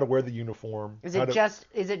literally how to wear the uniform. Is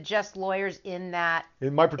it just lawyers in that?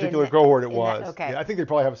 In my particular cohort, it was. Okay. Yeah, I think they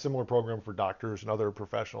probably have a similar program for doctors and other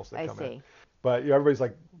professionals that come in. I see. But everybody's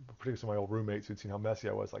like, particularly some of my old roommates who'd seen how messy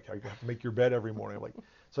I was, like, how you have to make your bed every morning. I'm like,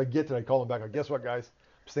 so I get to, I call them back, like, guess what, guys?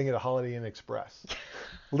 I'm staying at a Holiday Inn Express.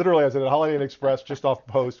 Literally, I was at a Holiday Inn Express just off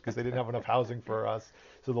post because they didn't have enough housing for us.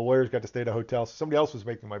 So the lawyers got to stay at a hotel. So somebody else was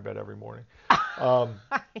making my bed every morning.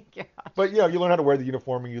 But you learn how to wear the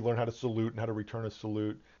uniform, and you learn how to salute and how to return a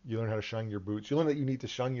salute. You learn how to shine your boots. You learn that you need to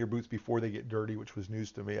shine your boots before they get dirty, which was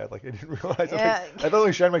news to me. I didn't realize. Yeah. I thought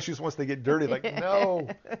only shine my shoes once they get dirty. Like, no.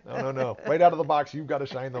 Right out of the box, you've got to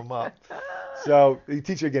shine them up. So they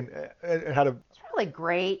teach you again how to. It's really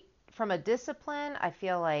great. From a discipline, I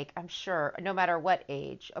feel like, I'm sure, no matter what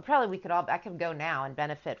age, probably I could go now and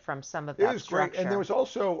benefit from some of that It was structure. great. And there was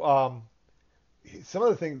also some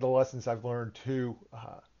of the lessons I've learned too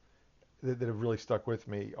that have really stuck with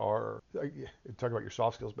me are, talk about your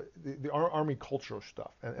soft skills, but the Army culture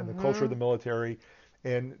stuff and the culture of the military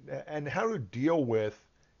and how to deal with,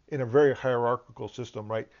 in a very hierarchical system,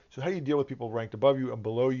 right? So how do you deal with people ranked above you and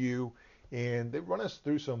below you? And they run us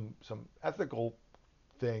through some ethical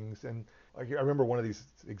things. And I remember one of these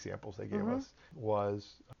examples they gave us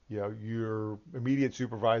was, your immediate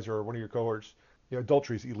supervisor or one of your cohorts,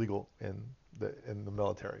 adultery is illegal in the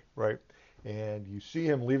military, right? And you see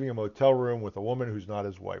him leaving a motel room with a woman who's not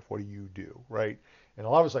his wife. What do you do, right? And a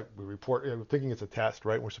lot of us, we report, thinking it's a test,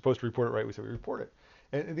 right? We're supposed to report it, right? We say we report it.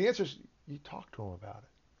 And the answer is you talk to him about it.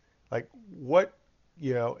 Like, what,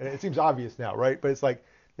 and it seems obvious now, right? But it's like,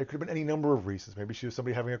 there could have been any number of reasons. Maybe she was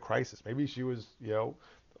somebody having a crisis. Maybe she was,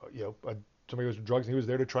 somebody was drugs and he was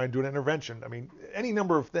there to try and do an intervention. I mean, any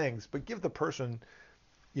number of things. But give the person,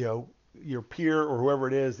 your peer or whoever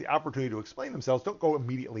it is, the opportunity to explain themselves. Don't go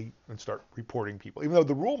immediately and start reporting people, even though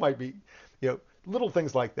the rule might be, little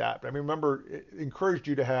things like that. But I mean, remember, it encouraged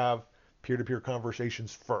you to have peer-to-peer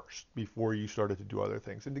conversations first before you started to do other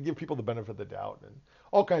things, and to give people the benefit of the doubt and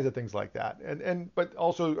all kinds of things like that. But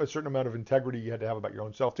also a certain amount of integrity you had to have about your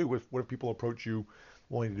own self too. What if people approach you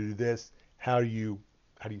wanting to do this? How do you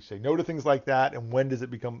say no to things like that? And when does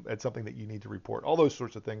it become something that you need to report? All those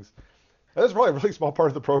sorts of things. That's probably a really small part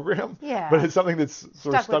of the program. Yeah. But it's something that's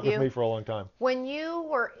sort of stuck with me for a long time. When you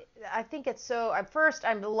were, I think it's so, at first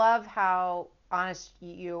I love how honest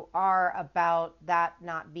you are about that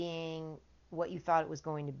not being what you thought it was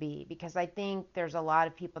going to be, because I think there's a lot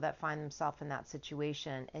of people that find themselves in that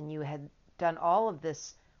situation, and you had done all of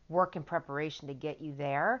this work and preparation to get you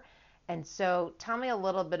there. And so tell me a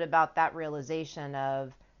little bit about that realization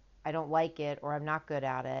of, I don't like it, or I'm not good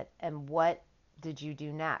at it, and what did you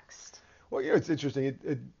do next? Well, it's interesting.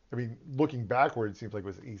 I mean, looking backward, it seems like it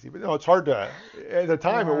was easy, but no, it's hard to. At the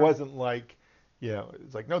time, it wasn't like,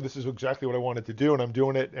 it's like, no, this is exactly what I wanted to do, and I'm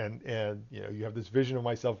doing it, and you have this vision of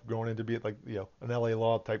myself going into be like, an LA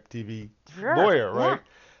Law type TV lawyer, right?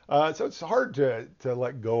 Yeah. So it's hard to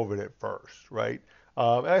let go of it at first, right?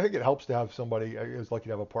 And I think it helps to have somebody. I was lucky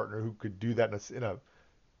to have a partner who could do that in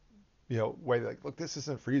a way like, look, this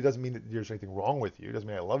isn't for you. It doesn't mean that there's anything wrong with you. It doesn't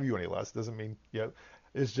mean I love you any less. It doesn't mean,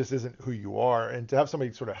 it just isn't who you are. And to have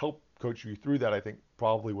somebody sort of help coach you through that, I think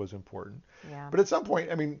probably was important. Yeah. But at some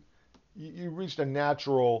point, I mean, you reached a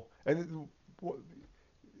natural, and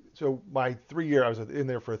so my 3-year, I was in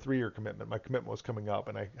there for a 3-year commitment. My commitment was coming up,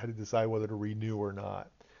 and I had to decide whether to renew or not.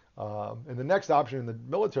 And the next option in the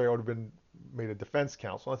military, I would have been made a defense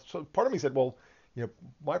counsel. So part of me said, well,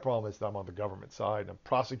 my problem is that I'm on the government side and I'm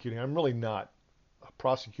prosecuting. I'm really not a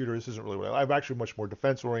prosecutor. This isn't really what I'm actually much more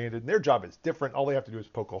defense oriented, and their job is different. All they have to do is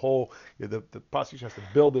poke a hole. The prosecution has to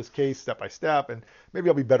build this case step by step, and maybe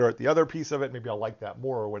I'll be better at the other piece of it. Maybe I'll like that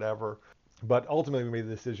more or whatever. But ultimately, we made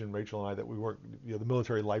the decision, Rachel and I, that we weren't, the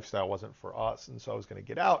military lifestyle wasn't for us, and so I was going to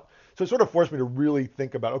get out. So it sort of forced me to really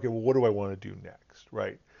think about, okay, well, what do I want to do next,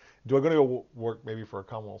 right? Do I going to go work maybe for a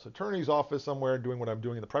Commonwealth Attorney's office somewhere doing what I'm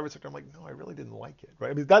doing in the private sector? I'm like, no, I really didn't like it,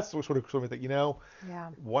 right? I mean, that's the sort of something that,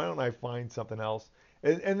 why don't I find something else?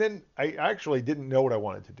 And then I actually didn't know what I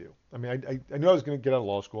wanted to do. I mean, I knew I was going to get out of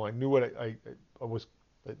law school. I knew what I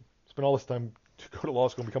spent all this time to go to law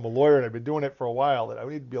school and become a lawyer, and I've been doing it for a while, that I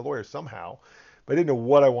would need to be a lawyer somehow, but I didn't know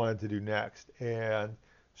what I wanted to do next. And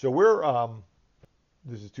so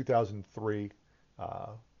this is 2003,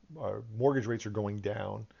 our mortgage rates are going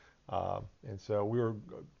down. And so we were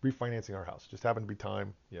refinancing our house. Just happened to be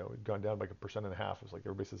time, it had gone down like 1.5%. It was like,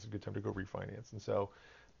 everybody says it's a good time to go refinance. And so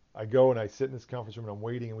I go and I sit in this conference room and I'm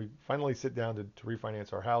waiting, and we finally sit down to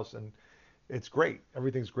refinance our house, and it's great.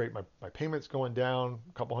 Everything's great. My payment's going down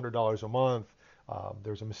a couple $100s a month.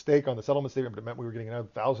 There was a mistake on the settlement statement, but it meant we were getting another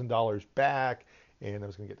 $1,000 back, and I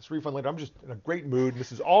was going to get this refund later. I'm just in a great mood, and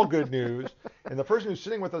this is all good news. And the person who's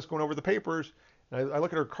sitting with us going over the papers, and I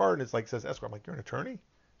look at her card, and it's like says escrow. I'm like, you're an attorney?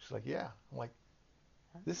 She's like, yeah. I'm like,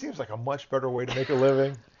 this seems like a much better way to make a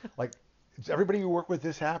living. Like, is everybody you work with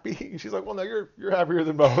this happy? And she's like, well, no, you're happier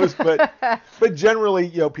than most, but generally,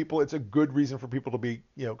 people, it's a good reason for people to be,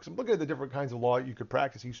 because I'm looking at the different kinds of law you could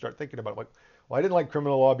practice. You start thinking about it, like, well, I didn't like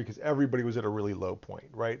criminal law because everybody was at a really low point,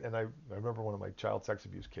 right? And I remember one of my child sex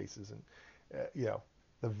abuse cases, and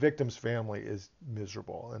the victim's family is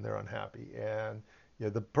miserable and they're unhappy, and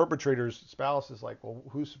the perpetrator's spouse is like, well,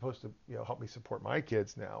 who's supposed to help me support my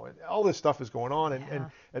kids now? And all this stuff is going on, and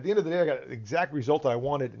at the end of the day, I got the exact result that I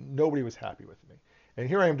wanted, and nobody was happy with me. And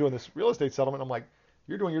here I am doing this real estate settlement. I'm like,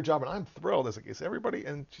 you're doing your job, and I'm thrilled. I was like, is everybody?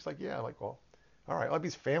 And she's like, yeah. I'm like, well, all right. Like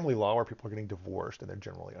these family law where people are getting divorced and they're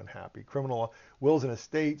generally unhappy. Criminal law, wills and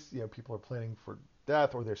estates, people are planning for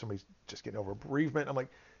death, or there's somebody's just getting over bereavement. I'm like,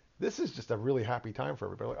 this is just a really happy time for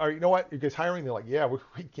everybody. Like, all right, you know what? You guys hiring? They're like, yeah, we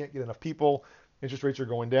can't get enough people. Interest rates are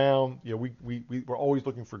going down. We're always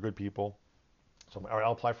looking for good people. So I'm like, all right,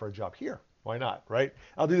 I'll apply for a job here. Why not, right?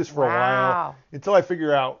 I'll do this for a while until I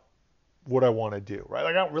figure out what I want to do, right?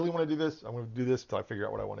 Like, I don't really want to do this. I'm going to do this until I figure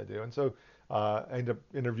out what I want to do. And so I end up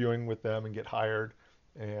interviewing with them and get hired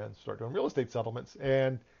and start doing real estate settlements.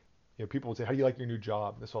 And people would say, how do you like your new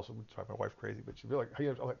job? And this also would drive my wife crazy, but she'd be like,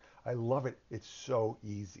 I'm like, I love it. It's so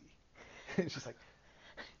easy. And she's like,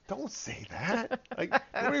 don't say that. Like,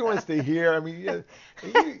 nobody wants to hear. I mean,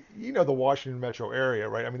 the Washington metro area,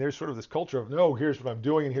 right? I mean, there's sort of this culture of, no, here's what I'm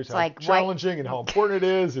doing, and here's how challenging and how important it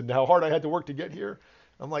is, and how hard I had to work to get here.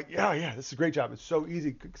 I'm like, yeah, this is a great job. It's so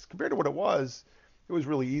easy. Compared to what it was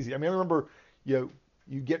really easy. I mean, I remember, you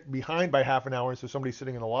get behind by half an hour, and so somebody's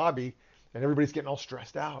sitting in the lobby, and everybody's getting all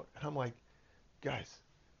stressed out. And I'm like, guys,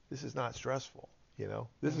 this is not stressful.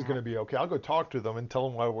 This is going to be okay. I'll go talk to them and tell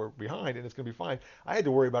them why we're behind, and it's going to be fine. I had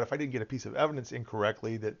to worry about if I didn't get a piece of evidence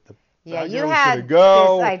incorrectly that the you had going to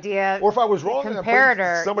go, this idea, or if I was wrong,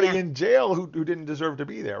 comparator, somebody in jail who didn't deserve to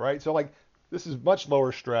be there, right? So like, this is much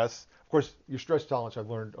lower stress. Of course, your stress tolerance,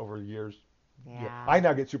 I've learned over the years. Yeah. I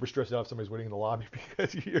now get super stressed out if somebody's waiting in the lobby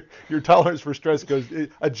because your tolerance for stress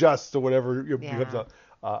adjusts to whatever becomes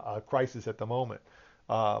a crisis at the moment.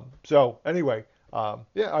 So anyway.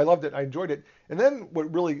 I loved it. I enjoyed it. And then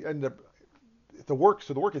what really ended up, the work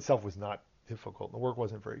itself was not difficult. The work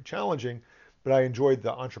wasn't very challenging, but I enjoyed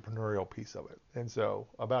the entrepreneurial piece of it. And so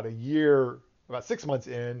about 6 months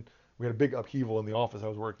in, we had a big upheaval in the office I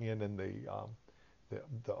was working in, and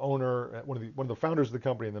the owner, one of the founders of the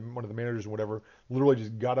company, and then one of the managers and whatever, literally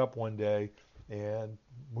just got up one day and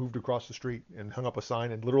moved across the street and hung up a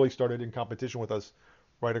sign and literally started in competition with us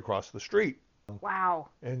right across the street. Wow.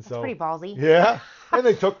 And so that's pretty ballsy. Yeah. And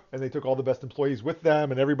they took all the best employees with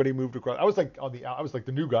them, and everybody moved across. I was like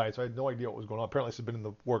the new guy, so I had no idea what was going on. Apparently this had been in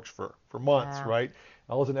the works for months, right?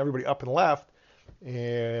 All of a sudden everybody up and left.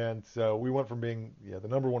 And so we went from being the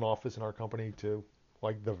number one office in our company to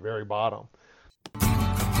like the very bottom.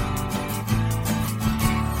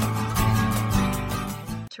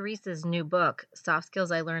 Teresa's new book, Soft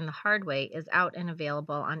Skills I Learned the Hard Way, is out and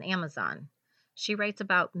available on Amazon. She writes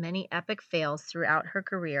about many epic fails throughout her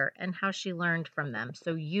career and how she learned from them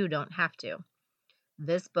so you don't have to.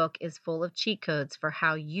 This book is full of cheat codes for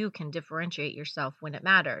how you can differentiate yourself when it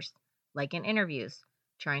matters, like in interviews,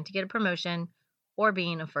 trying to get a promotion, or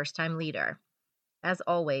being a first-time leader. As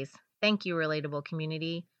always, thank you, Relatable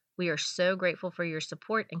Community. We are so grateful for your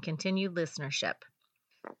support and continued listenership.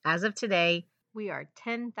 As of today, we are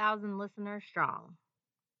 10,000 listeners strong.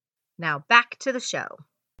 Now back to the show.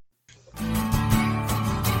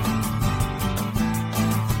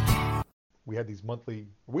 We had these monthly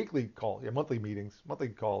meetings, monthly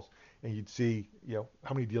calls, and you'd see,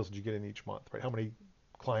 how many deals did you get in each month, right? How many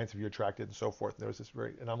clients have you attracted and so forth. And there was this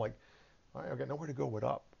and I'm like, all right, I've got nowhere to go but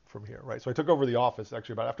up from here, right? So I took over the office.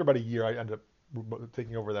 Actually, after about a year, I ended up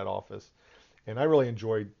taking over that office. And I really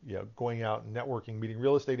enjoyed, going out and networking, meeting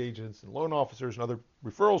real estate agents and loan officers and other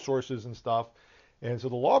referral sources and stuff. And so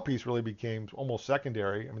the law piece really became almost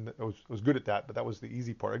secondary. I mean, I was good at that, but that was the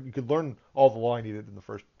easy part. You could learn all the law I needed in the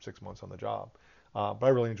first 6 months on the job. But I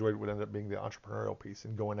really enjoyed what ended up being the entrepreneurial piece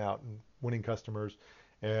and going out and winning customers.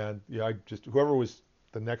 And whoever was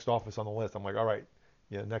the next office on the list, I'm like, all right,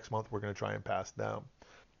 next month we're going to try and pass them.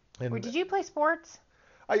 And did you play sports?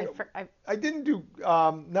 I didn't do,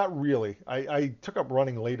 not really. I took up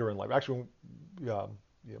running later in life, actually,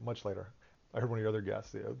 much later. I heard one of your other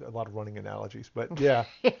guests, a lot of running analogies, but yeah.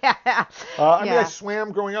 Yeah. I mean, I Yeah.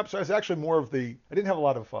 swam growing up, so I was actually more of I didn't have a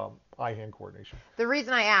lot of eye-hand coordination. The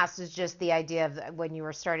reason I asked is just the idea of when you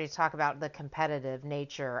were starting to talk about the competitive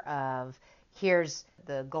nature of here's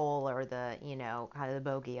the goal or the, kind of the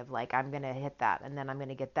bogey of like, I'm going to hit that and then I'm going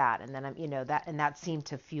to get that. And then that seemed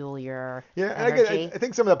to fuel your Yeah, and energy. I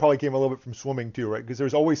think some of that probably came a little bit from swimming too, right? Because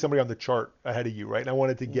there's always somebody on the chart ahead of you, right? And I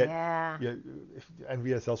wanted to get, Yeah. and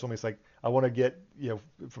VSL swimming, it's like, I want to get,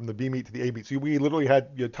 from the B meet to the A meet. So we literally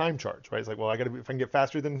had time charts, right? It's like, well, if I can get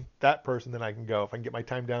faster than that person, then I can go. If I can get my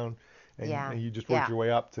time down, Yeah. and you just worked Yeah. your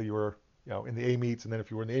way up till you were, in the A meets, and then if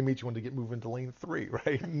you were in the A meets, you wanted to get moving to lane 3,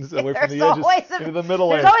 right? And so away from There's the edges always into the middle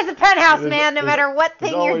there's lane. always a penthouse, There's- man, no there's- matter what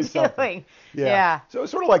there's thing you're always something. doing. Yeah. Yeah. So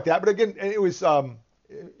it's sort of like that, but again, it was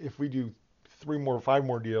if we do 5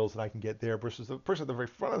 more deals, and I can get there versus the person at the very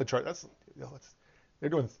front of the chart. They're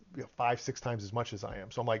doing 5-6 times as much as I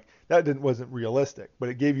am. So I'm like, wasn't realistic, but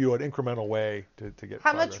it gave you an incremental way to get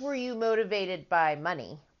How progress. much were you motivated by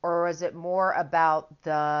money, or was it more about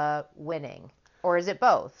the winning, or is it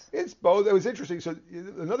both? It's both. It was interesting. So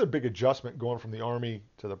another big adjustment going from the Army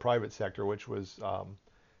to the private sector, which was,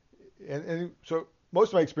 and so most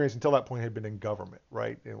of my experience until that point had been in government,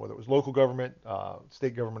 right? And whether it was local government,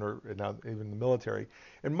 state government, or now even the military.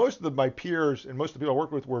 And most of my peers and most of the people I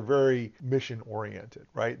worked with were very mission oriented,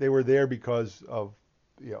 right? They were there because of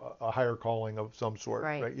a higher calling of some sort,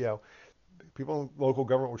 Right. right? People in local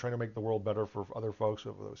government were trying to make the world better for other folks,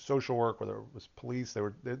 whether it was social work, whether it was police.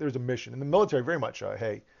 There's a mission. In the military, very much,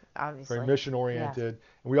 hey, Obviously. very mission oriented.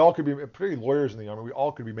 And we all could be, particularly lawyers in the Army, we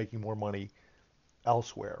all could be making more money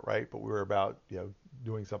elsewhere, right? But we were about,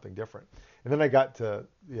 doing something different. And then I got to,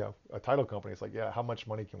 a title company. It's like, yeah, how much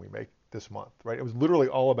money can we make this month, right? It was literally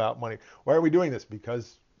all about money. Why are we doing this?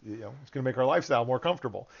 Because, it's going to make our lifestyle more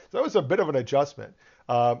comfortable. So that was a bit of an adjustment.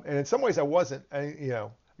 And in some ways I wasn't,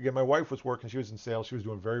 again, my wife was working, she was in sales, she was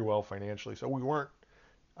doing very well financially. So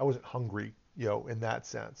I wasn't hungry, in that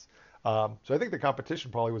sense. So I think the competition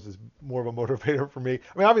probably was more of a motivator for me.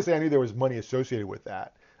 I mean, obviously I knew there was money associated with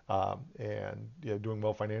that. And doing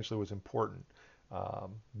well financially was important.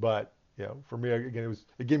 But for me, again,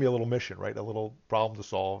 it gave me a little mission, right? A little problem to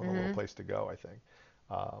solve and a little place to go, I think.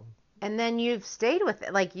 And then you've stayed with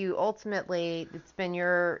it. Like you ultimately, it's been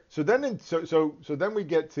your. So then we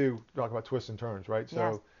get to talk about twists and turns, right? So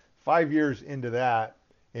Yes. 5 years into that,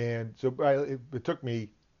 and so it took me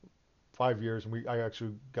 5 years, and I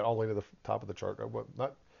actually got all the way to the top of the chart.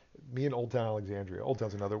 Not me in Old Town Alexandria. Old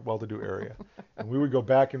Town's another well-to-do area, and we would go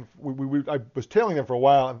back and I was tailing them for a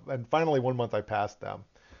while, and finally one month I passed them,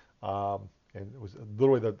 and it was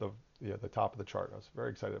literally the top of the chart. I was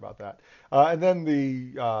very excited about that. And then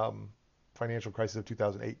the financial crisis of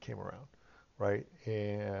 2008 came around, right?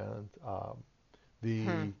 And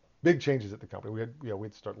the big changes at the company.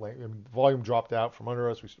 We'd start laying, volume dropped out from under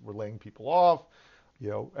us. We were laying people off.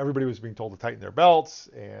 Everybody was being told to tighten their belts,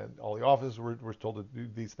 and all the offices were told to do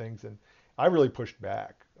these things. And I really pushed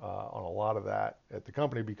back on a lot of that at the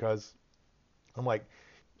company because I'm like,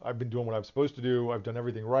 I've been doing what I'm supposed to do. I've done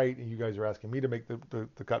everything right, and you guys are asking me to make the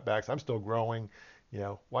cutbacks. I'm still growing.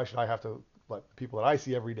 Why should I have to let the people that I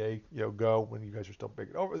see every day, go when you guys are still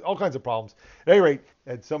big? All kinds of problems. At any rate,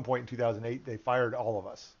 at some point in 2008, they fired all of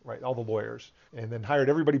us, right, all the lawyers, and then hired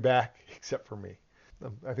everybody back except for me.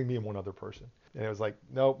 I think me and one other person. And it was like,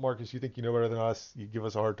 no, Marcus, you think you know better than us. You give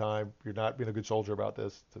us a hard time. You're not being a good soldier about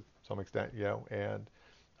this to some extent, And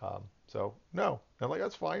so, no. And I'm like,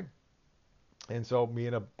 that's fine. And so me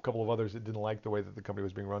and a couple of others that didn't like the way that the company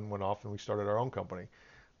was being run went off, and we started our own company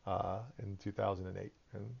in 2008.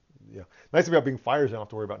 And nice about being fired, I don't have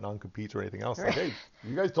to worry about non-competes or anything else. Like, hey,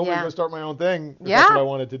 you guys told me to go start my own thing. That's what I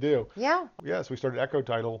wanted to do. Yeah. Yeah, so we started Ekko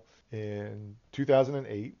Title in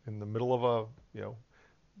 2008 in the middle of a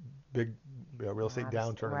big real estate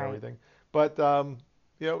downturn and everything. But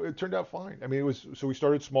it turned out fine. I mean, so we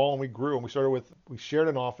started small and we grew, and we shared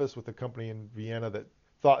an office with a company in Vienna that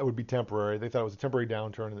thought it would be temporary. They thought it was a temporary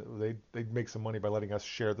downturn, and they'd make some money by letting us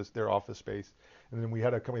share their office space. And then we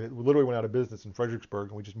had a company that literally went out of business in Fredericksburg,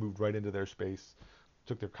 and we just moved right into their space,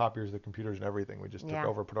 took their copiers, their computers, and everything. We just took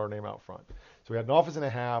over, put our name out front. So we had an office and a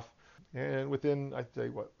half, and within, I'd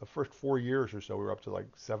say, the first 4 years or so, we were up to like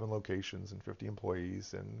 7 locations and 50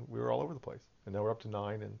 employees, and we were all over the place. And now we're up to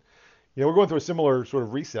 9, and we're going through a similar sort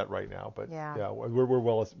of reset right now, but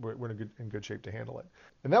we're in good shape to handle it.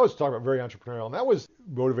 And that was talking about very entrepreneurial, and that was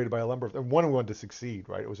motivated by a number of things. One, we wanted to succeed,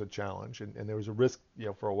 right? It was a challenge, and there was a risk,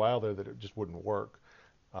 for a while there that it just wouldn't work.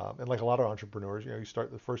 And like a lot of entrepreneurs, you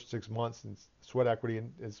start the first 6 months and sweat equity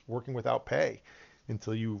and is working without pay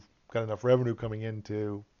until you've got enough revenue coming in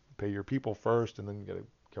to pay your people first, and then you got to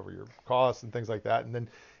cover your costs and things like that. And then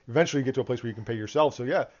eventually you get to a place where you can pay yourself. So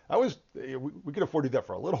yeah, we could afford to do that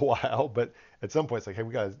for a little while, but at some point it's like, hey,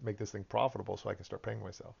 we got to make this thing profitable so I can start paying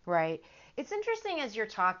myself. Right. It's interesting as you're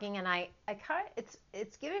talking, and I kind of,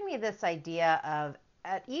 it's giving me this idea of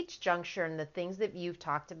at each juncture and the things that you've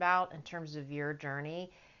talked about in terms of your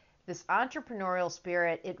journey, this entrepreneurial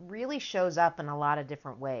spirit, it really shows up in a lot of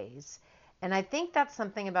different ways. And I think that's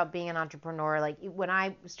something about being an entrepreneur. Like when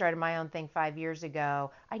I started my own thing 5 years ago,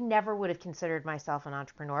 I never would have considered myself an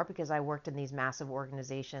entrepreneur because I worked in these massive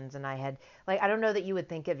organizations and I had, like, I don't know that you would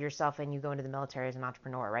think of yourself and you go into the military as an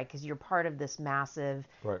entrepreneur, right? Because you're part of this massive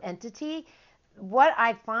entity. What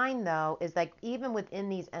I find though is like even within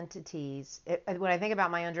these entities, when I think about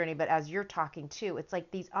my own journey, but as you're talking too, it's like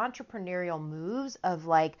these entrepreneurial moves of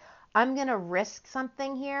like, I'm going to risk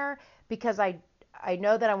something here because I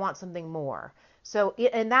know that I want something more. So,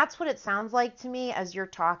 and that's what it sounds like to me as you're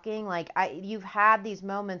talking. Like you've had these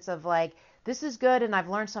moments of like, this is good and I've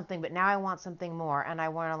learned something, but now I want something more and I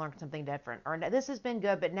want to learn something different. Or this has been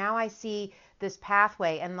good, but now I see this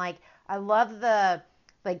pathway. And like, I love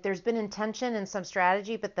like there's been intention and some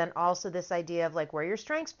strategy, but then also this idea of like where your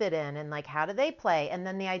strengths fit in and like how do they play? And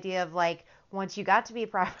then the idea of like, once you got to be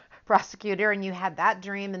a prosecutor and you had that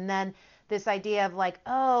dream, and then this idea of like,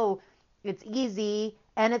 oh, it's easy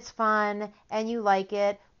and it's fun and you like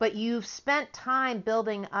it, but you've spent time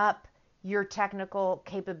building up your technical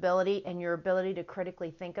capability and your ability to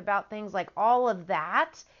critically think about things. Like all of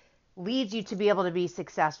that leads you to be able to be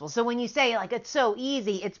successful. So when you say like it's so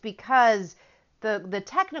easy, it's because the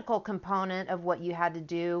technical component of what you had to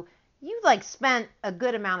do, you like spent a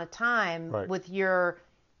good amount of time with your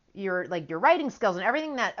like your writing skills and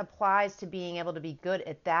everything that applies to being able to be good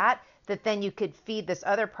at that then you could feed this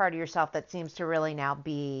other part of yourself that seems to really now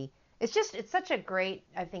be, it's such a great,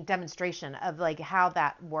 I think, demonstration of like how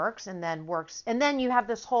that works. And then you have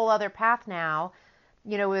this whole other path now,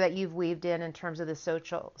 that you've weaved in terms of the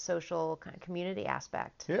social kind of community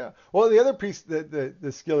aspect. Yeah. Well, the other piece,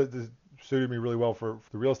 the skill that suited me really well for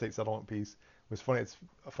the real estate settlement piece was funny. It's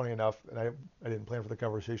funny enough, and I didn't plan for the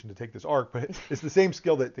conversation to take this arc, but it's the same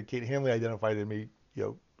skill that Kate Hanley identified in me,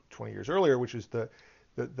 20 years earlier, which is the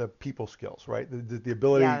people skills, right? The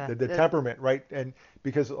ability, the temperament, right? And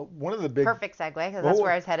because one of the big perfect segue, because that's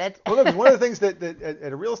where I was headed. Well, no, one of the things that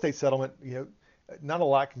at a real estate settlement, not a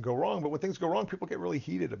lot can go wrong, but when things go wrong, people get really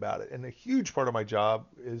heated about it. And a huge part of my job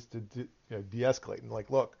is to de-escalate and like,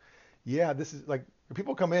 look, this is like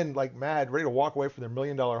people come in like mad, ready to walk away from their $1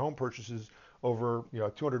 million home purchases over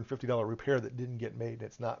a $250 repair that didn't get made, and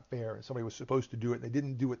it's not fair, and somebody was supposed to do it, and they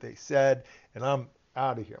didn't do what they said, and I'm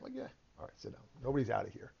out of here. I'm like, all right, sit down. Nobody's out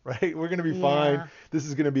of here, right? We're going to be fine. This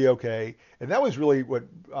is going to be okay. And that was really what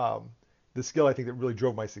the skill I think that really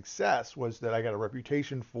drove my success was that I got a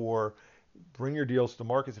reputation for bring your deals to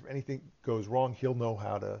markets. If anything goes wrong, he'll know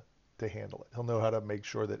how to handle it. He'll know how to make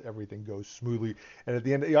sure that everything goes smoothly. And at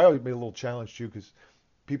the end, I always made a little challenge too, because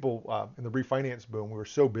people in the refinance boom, we were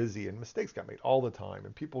so busy and mistakes got made all the time,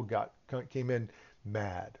 and people came in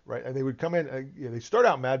mad, right? And they would come in, they start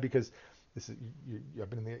out mad because I've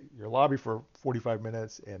been in your lobby for 45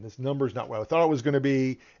 minutes, and this number's not what I thought it was going to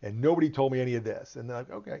be, and nobody told me any of this. And then I'm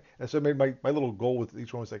okay. And so my little goal with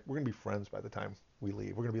each one was like, we're going to be friends by the time we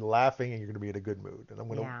leave. We're going to be laughing, and you're going to be in a good mood, and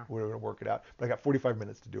we're going to work it out. But I got 45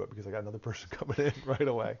 minutes to do it because I got another person coming in right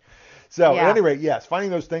away. So at any rate, yes,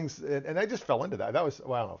 finding those things, and I just fell into that. That was,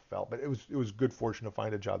 well, I don't know if fell, but it was good fortune to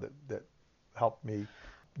find a job that helped me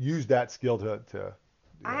use that skill to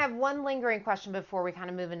I have one lingering question before we kind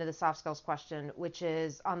of move into the soft skills question, which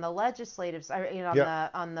is on the legislative side,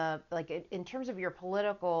 on the like in terms of your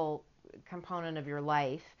political component of your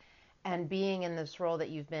life and being in this role that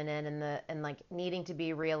you've been in and like needing to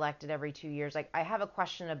be reelected every 2 years. Like I have a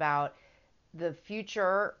question about the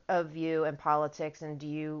future of you in politics, and do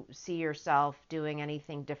you see yourself doing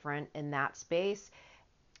anything different in that space?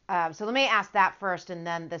 So let me ask that first, and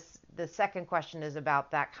then the second question is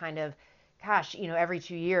about that kind of, gosh, every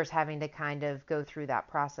 2 years having to kind of go through that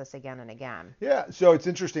process again and again. Yeah, so it's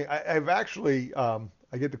interesting. I've actually,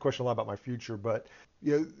 I get the question a lot about my future, but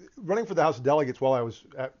running for the House of Delegates while I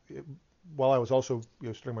was also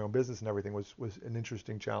starting my own business and everything was an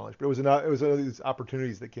interesting challenge. But it was one of these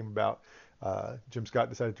opportunities that came about. Jim Scott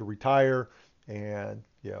decided to retire, and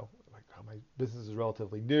my business is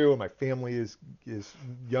relatively new, and my family is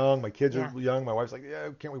young. My kids are young. My wife's like,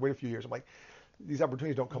 can't we wait a few years? I'm like, these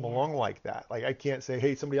opportunities don't come along like that. Like I can't say,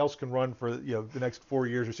 hey, somebody else can run for the next 4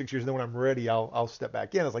 years or 6 years, and then when I'm ready, I'll step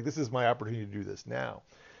back in. It's like, this is my opportunity to do this now.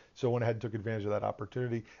 So I went ahead and took advantage of that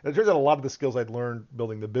opportunity. And it turns out a lot of the skills I'd learned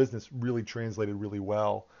building the business really translated really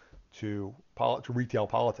well to to retail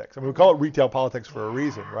politics. I mean, we call it retail politics for a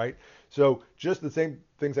reason, right? So just the same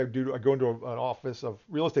things I do, I go into an office of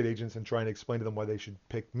real estate agents and try and explain to them why they should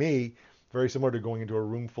pick me, very similar to going into a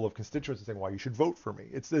room full of constituents and saying why you should vote for me.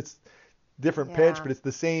 It's different pitch, but it's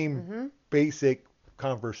the same basic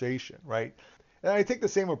conversation, right? And I take the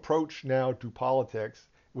same approach now to politics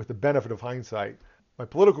with the benefit of hindsight. My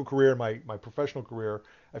political career, my professional career,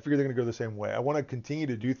 I figure they're going to go the same way. I want to continue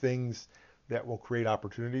to do things that will create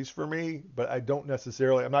opportunities for me, but I don't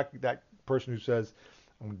necessarily, I'm not that person who says,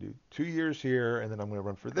 I'm going to do 2 years here, and then I'm going to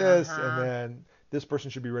run for this, and then this person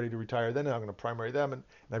should be ready to retire, then I'm going to primary them, and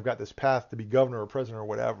I've got this path to be governor or president or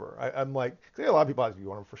whatever. I'm like, a lot of people ask, do you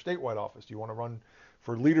want to run for statewide office? Do you want to run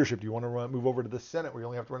for leadership? Do you want to move over to the Senate where you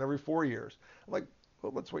only have to run every 4 years? I'm like,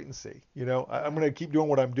 well, let's wait and see. You know, I'm going to keep doing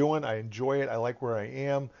what I'm doing. I enjoy it. I like where I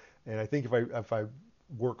am. And I think if I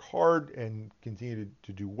work hard and continue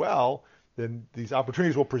to do well, then these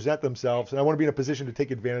opportunities will present themselves. And I want to be in a position to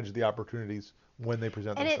take advantage of the opportunities when they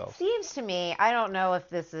present themselves. And it seems to me, I don't know if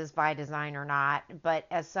this is by design or not, but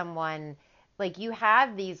as someone, like you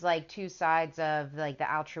have these like two sides of like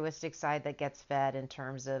the altruistic side that gets fed in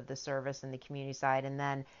terms of the service and the community side. And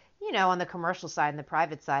then, you know, on the commercial side and the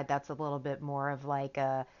private side, that's a little bit more of like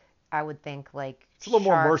I would think like it's a little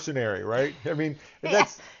more mercenary, right? I mean,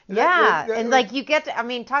 that's and like you get to, I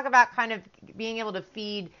mean, talk about kind of being able to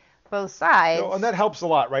feed both sides. And that helps a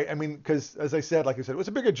lot, right? I mean, because as I said, like I said, it was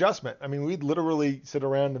a big adjustment. I mean, we'd literally sit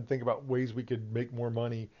around and think about ways we could make more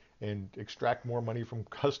money and extract more money from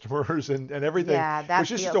customers and everything. Yeah, that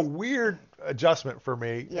which is just a weird adjustment for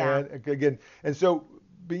me. Yeah. And again, and so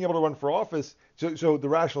being able to run for office, so the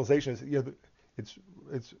rationalization is, you know,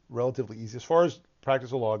 it's relatively easy as far as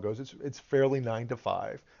practice of law goes. It's fairly 9 to 5.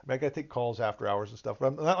 I mean, I got to take calls after hours and stuff, but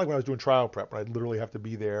I'm not like when I was doing trial prep, when I'd literally have to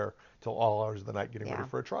be there till all hours of the night getting ready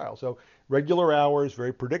for a trial. So regular hours,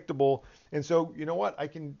 very predictable. And so, you know what? I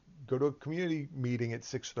can go to a community meeting at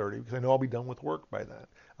 6:30 because I know I'll be done with work by then.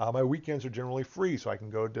 My weekends are generally free, so I can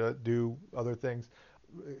go to do other things.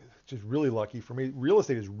 Just really lucky for me. Real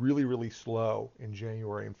estate is really, really slow in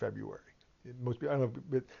January and February. Most people, I don't know,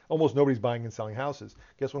 but almost nobody's buying and selling houses.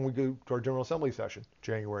 Guess when we go to our General Assembly session?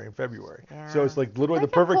 January and February. Yeah. So it's like literally the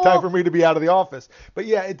perfect time for me to be out of the office. But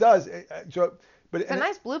yeah, it does. But it's a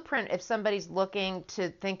nice blueprint if somebody's looking to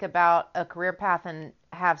think about a career path and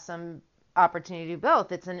have some opportunity to do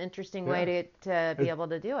both. It's an interesting way to be able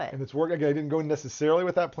to do it. And it's worked. Again, I didn't go necessarily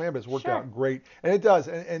with that plan, but it's worked out great. And it does.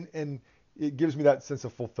 And it gives me that sense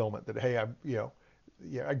of fulfillment that, hey,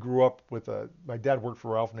 I grew up with my dad worked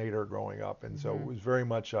for Ralph Nader growing up. And so it was very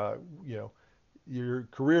much, your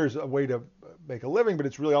career is a way to make a living, but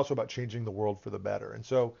it's really also about changing the world for the better. And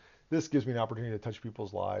so this gives me an opportunity to touch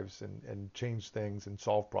people's lives and change things and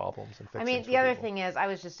solve problems and fix things. The other thing is, I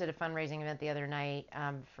was just at a fundraising event the other night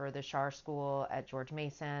for the Schar School at George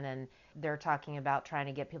Mason, and they're talking about trying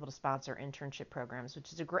to get people to sponsor internship programs,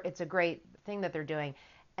 which is it's a great thing that they're doing.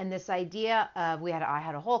 And this idea of I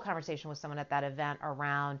had a whole conversation with someone at that event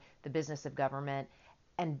around the business of government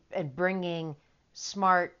and bringing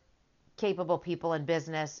smart, capable people in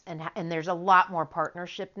business, and there's a lot more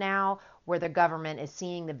partnership now where the government is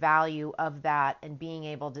seeing the value of that and being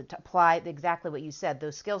able to apply exactly what you said.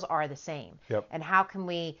 Those skills are the same. Yep. And how can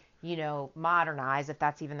we, modernize, if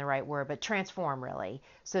that's even the right word, but transform really,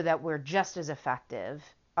 so that we're just as effective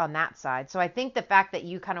on that side. So I think the fact that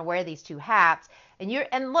you kind of wear these two hats and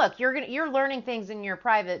you're learning things in your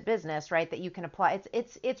private business, right, that you can apply.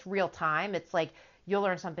 It's real time. It's like you'll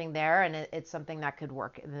learn something there, and it's something that could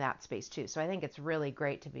work in that space too. So I think it's really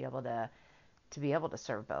great to be able to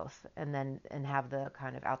serve both and have the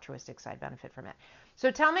kind of altruistic side benefit from it.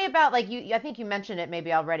 So tell me about, like, I think you mentioned it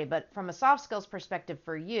maybe already, but from a soft skills perspective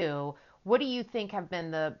for you, what do you think have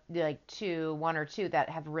been the one or two that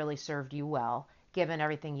have really served you well, given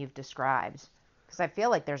everything you've described? Because I feel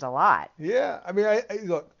like there's a lot. Yeah, I mean, I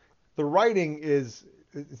look, the writing it's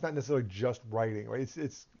not necessarily just writing, right?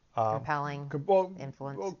 It's compelling,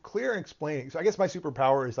 influence. Well, clear and explaining. So I guess my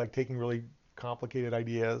superpower is like taking really complicated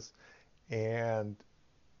ideas and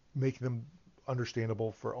making them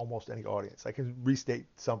understandable for almost any audience. I can restate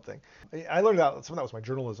something. I learned some of that was my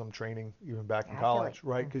journalism training even back in college,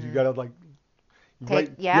 right? Because you got to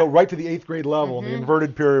write to the 8th grade level in the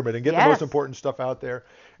inverted pyramid and get the most important stuff out there.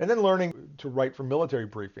 And then learning to write for military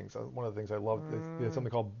briefings. One of the things I love is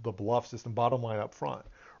something called the BLUF system, bottom line up front,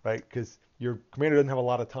 right? Because your commander doesn't have a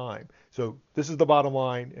lot of time. So this is the bottom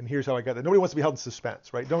line, and here's how I got there. Nobody wants to be held in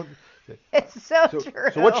suspense, right? It's so true.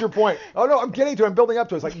 So what's your point? Oh, no, I'm getting to it. I'm building up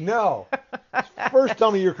to it. It's like, no. First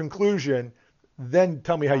tell me your conclusion, then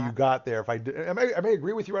tell me how you got there. I may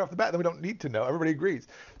agree with you right off the bat, then we don't need to know. Everybody agrees.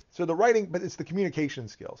 So the writing, but it's the communication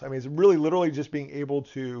skills. I mean, it's really literally just being able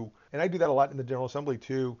to, and I do that a lot in the General Assembly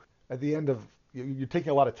too. At the end of, you're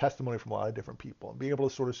taking a lot of testimony from a lot of different people and being able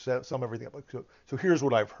to sort of sum everything up. Like, so here's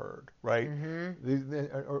what I've heard, right?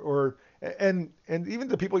 And even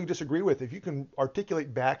the people you disagree with, if you can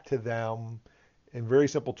articulate back to them in very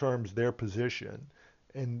simple terms their position,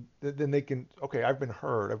 and then they can, okay, I've been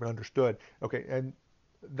heard, I've been understood, okay, and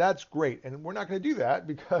that's great. And we're not going to do that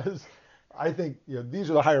because I think these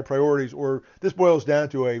are the higher priorities, or this boils down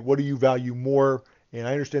to a what do you value more? And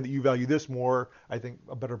I understand that you value this more. I think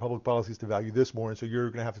a better public policy is to value this more, and so you're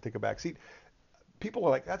going to have to take a back seat. People are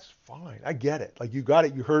like, that's fine. I get it. Like, you got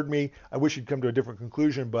it. You heard me. I wish you'd come to a different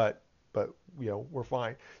conclusion, but we're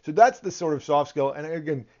fine. So that's the sort of soft skill. And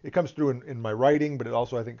again, it comes through in my writing, but it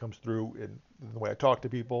also, I think, comes through in the way I talk to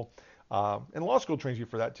people. And law school trains you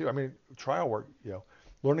for that too. I mean, trial work,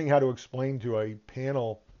 learning how to explain to a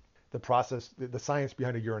panel the process, the science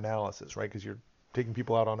behind a urinalysis, right? Because you're taking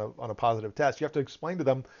people out on a positive test. You have to explain to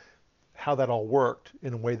them how that all worked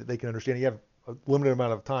in a way that they can understand. You have a limited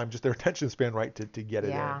amount of time, just their attention span, right, to get it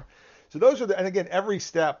in. So those are and again, every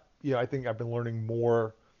step, I think I've been learning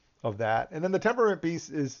more of that. And then the temperament piece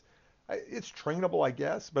it's trainable, I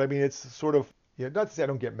guess, but I mean, it's sort of, not to say I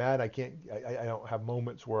don't get mad. I don't have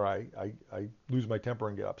moments where I lose my temper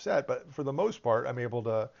and get upset, but for the most part, I'm able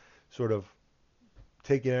to sort of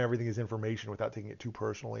take in everything as information without taking it too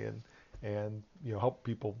personally and help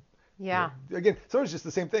people. Yeah. Again, so it's just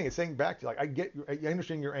the same thing. It's saying back to I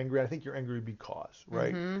understand you're angry. I think you're angry because,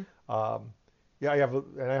 right? I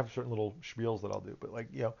have certain little spiels that I'll do, but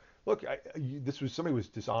look, somebody was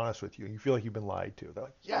dishonest with you and you feel like you've been lied to. They're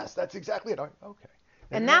like, yes, that's exactly it. I'm like, okay.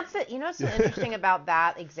 And that's it. What's so interesting about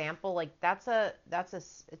that example? Like it's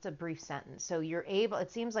a brief sentence. So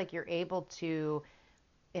it seems like you're able to,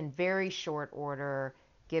 in very short order,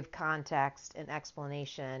 give context and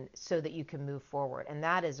explanation so that you can move forward. And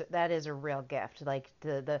that is a real gift. Like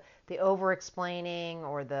the over explaining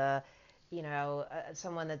or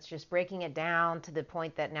someone that's just breaking it down to the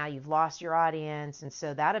point that now you've lost your audience. And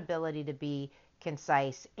so that ability to be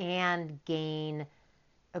concise and gain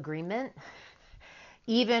agreement,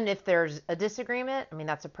 even if there's a disagreement, I mean,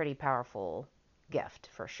 that's a pretty powerful gift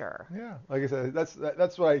for sure. Yeah, like I said,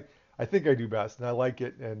 that's what I think I do best, and I like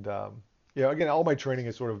it. And again, all my training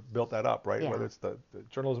has sort of built that up, right? Whether it's the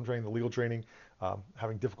journalism training, the legal training,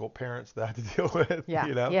 having difficult parents that I have to deal with.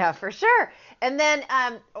 Yeah, for sure. And then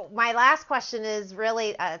my last question is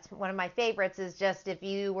really, it's one of my favorites, is just if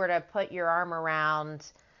you were to put your arm around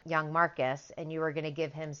young Marcus and you were going to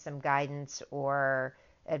give him some guidance or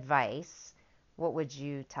advice, what would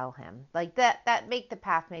you tell him? Like that make the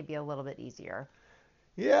path maybe a little bit easier.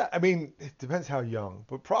 Yeah, I mean, it depends how young,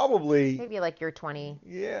 but probably maybe like your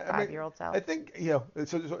 25-year-old self. I think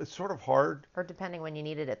it's sort of hard. Or depending when you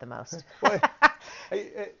needed it the most. Well,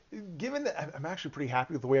 given that I'm actually pretty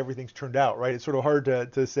happy with the way everything's turned out, right? It's sort of hard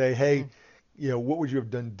to say, hey, what would you have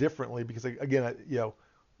done differently? Because again,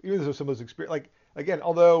 even though some of those experiences, like again,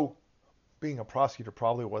 although being a prosecutor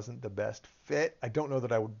probably wasn't the best fit, I don't know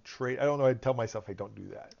that I would trade. I don't know. I'd tell myself, hey, don't do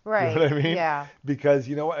that. Right. You know what I mean? Yeah. Because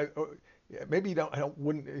maybe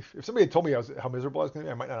wouldn't. If somebody had told me how miserable I was going to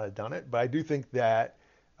be, I might not have done it. But I do think that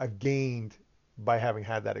I've gained by having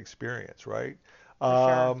had that experience, right? For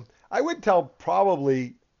sure. I would tell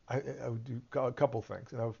probably I would do a couple things,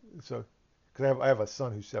 because I have a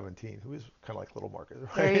son who's 17 who is kind of like little Marcus.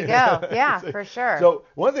 Right? There you go. Yeah, for sure. So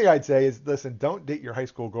one thing I'd say is, listen, don't date your high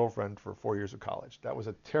school girlfriend for 4 years of college. That was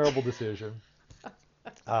a terrible decision.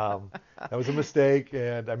 That was a mistake,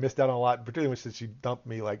 and I missed out on a lot, particularly since she dumped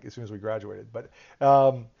me like as soon as we graduated. But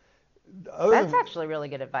that's actually really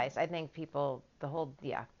good advice. I think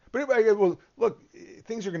But well, look,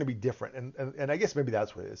 things are going to be different, and I guess maybe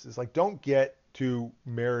that's what it is. It's like, don't get too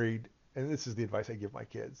married, and this is the advice I give my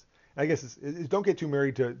kids. I guess it's don't get too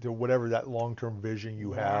married to whatever that long-term vision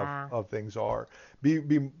you have of things are.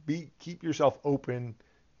 Keep yourself open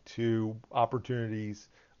to opportunities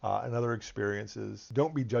and other experiences.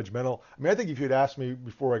 Don't be judgmental. I mean, I think if you had asked me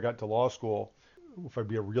before I got to law school if I'd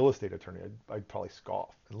be a real estate attorney, I'd probably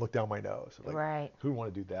scoff and look down my nose. Like, right. Who would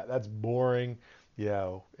want to do that? That's boring.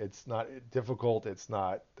 It's not difficult. It's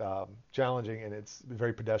not challenging, and it's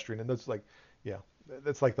very pedestrian. And that's like,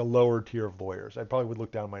 that's like the lower tier of lawyers. I probably would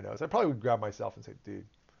look down my nose. I probably would grab myself and say, dude,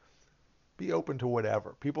 be open to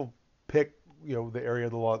whatever. People pick, the area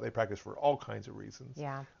of the law that they practice for all kinds of reasons.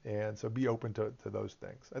 Yeah. And so be open to those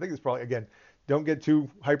things. I think it's probably, again, don't get too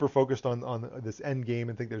hyper-focused on this end game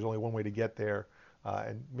and think there's only one way to get there.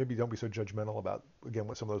 And maybe don't be so judgmental about, again,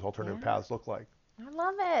 what some of those alternative paths look like. I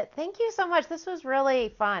love it. Thank you so much. This was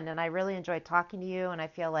really fun, and I really enjoyed talking to you, and I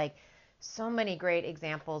feel like So many great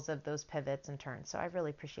examples of those pivots and turns. So I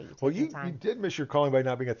really appreciate you Well, taking you time. did miss your calling by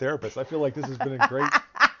not being a therapist. I feel like this has been a great.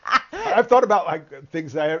 I've thought about like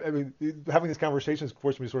things that I mean, having this conversation has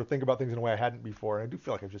forced me to sort of think about things in a way I hadn't before. And I do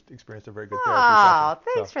feel like I've just experienced a very good therapy Oh,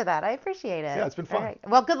 session. thanks for that. I appreciate it. Yeah, it's been fun. All right.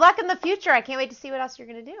 Well, good luck in the future. I can't wait to see what else you're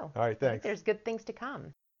going to do. All right, I think thanks. there's good things to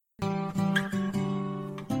come.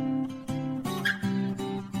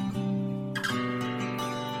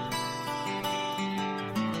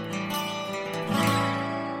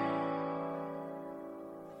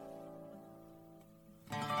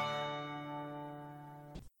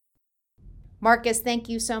 Marcus, thank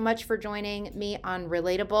you so much for joining me on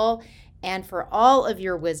Relatable and for all of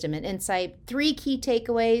your wisdom and insight. 3 key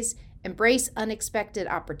takeaways: embrace unexpected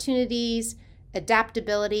opportunities,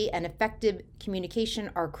 adaptability and effective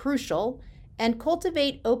communication are crucial, and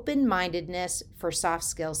cultivate open-mindedness for soft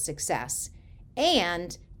skills success.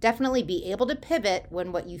 And definitely be able to pivot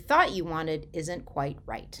when what you thought you wanted isn't quite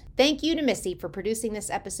right. Thank you to Missy for producing this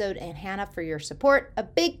episode and Hannah for your support. A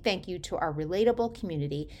big thank you to our Relatable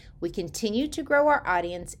community. We continue to grow our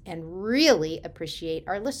audience and really appreciate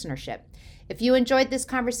our listenership. If you enjoyed this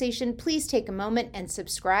conversation, please take a moment and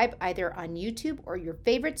subscribe either on YouTube or your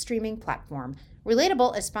favorite streaming platform.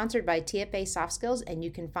 Relatable is sponsored by TFA Soft Skills, and you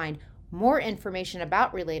can find more information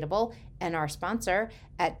about Relatable and our sponsor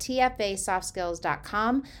at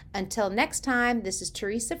tfasoftskills.com. Until next time, this is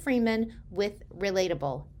Teresa Freeman with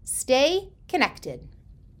Relatable. Stay connected.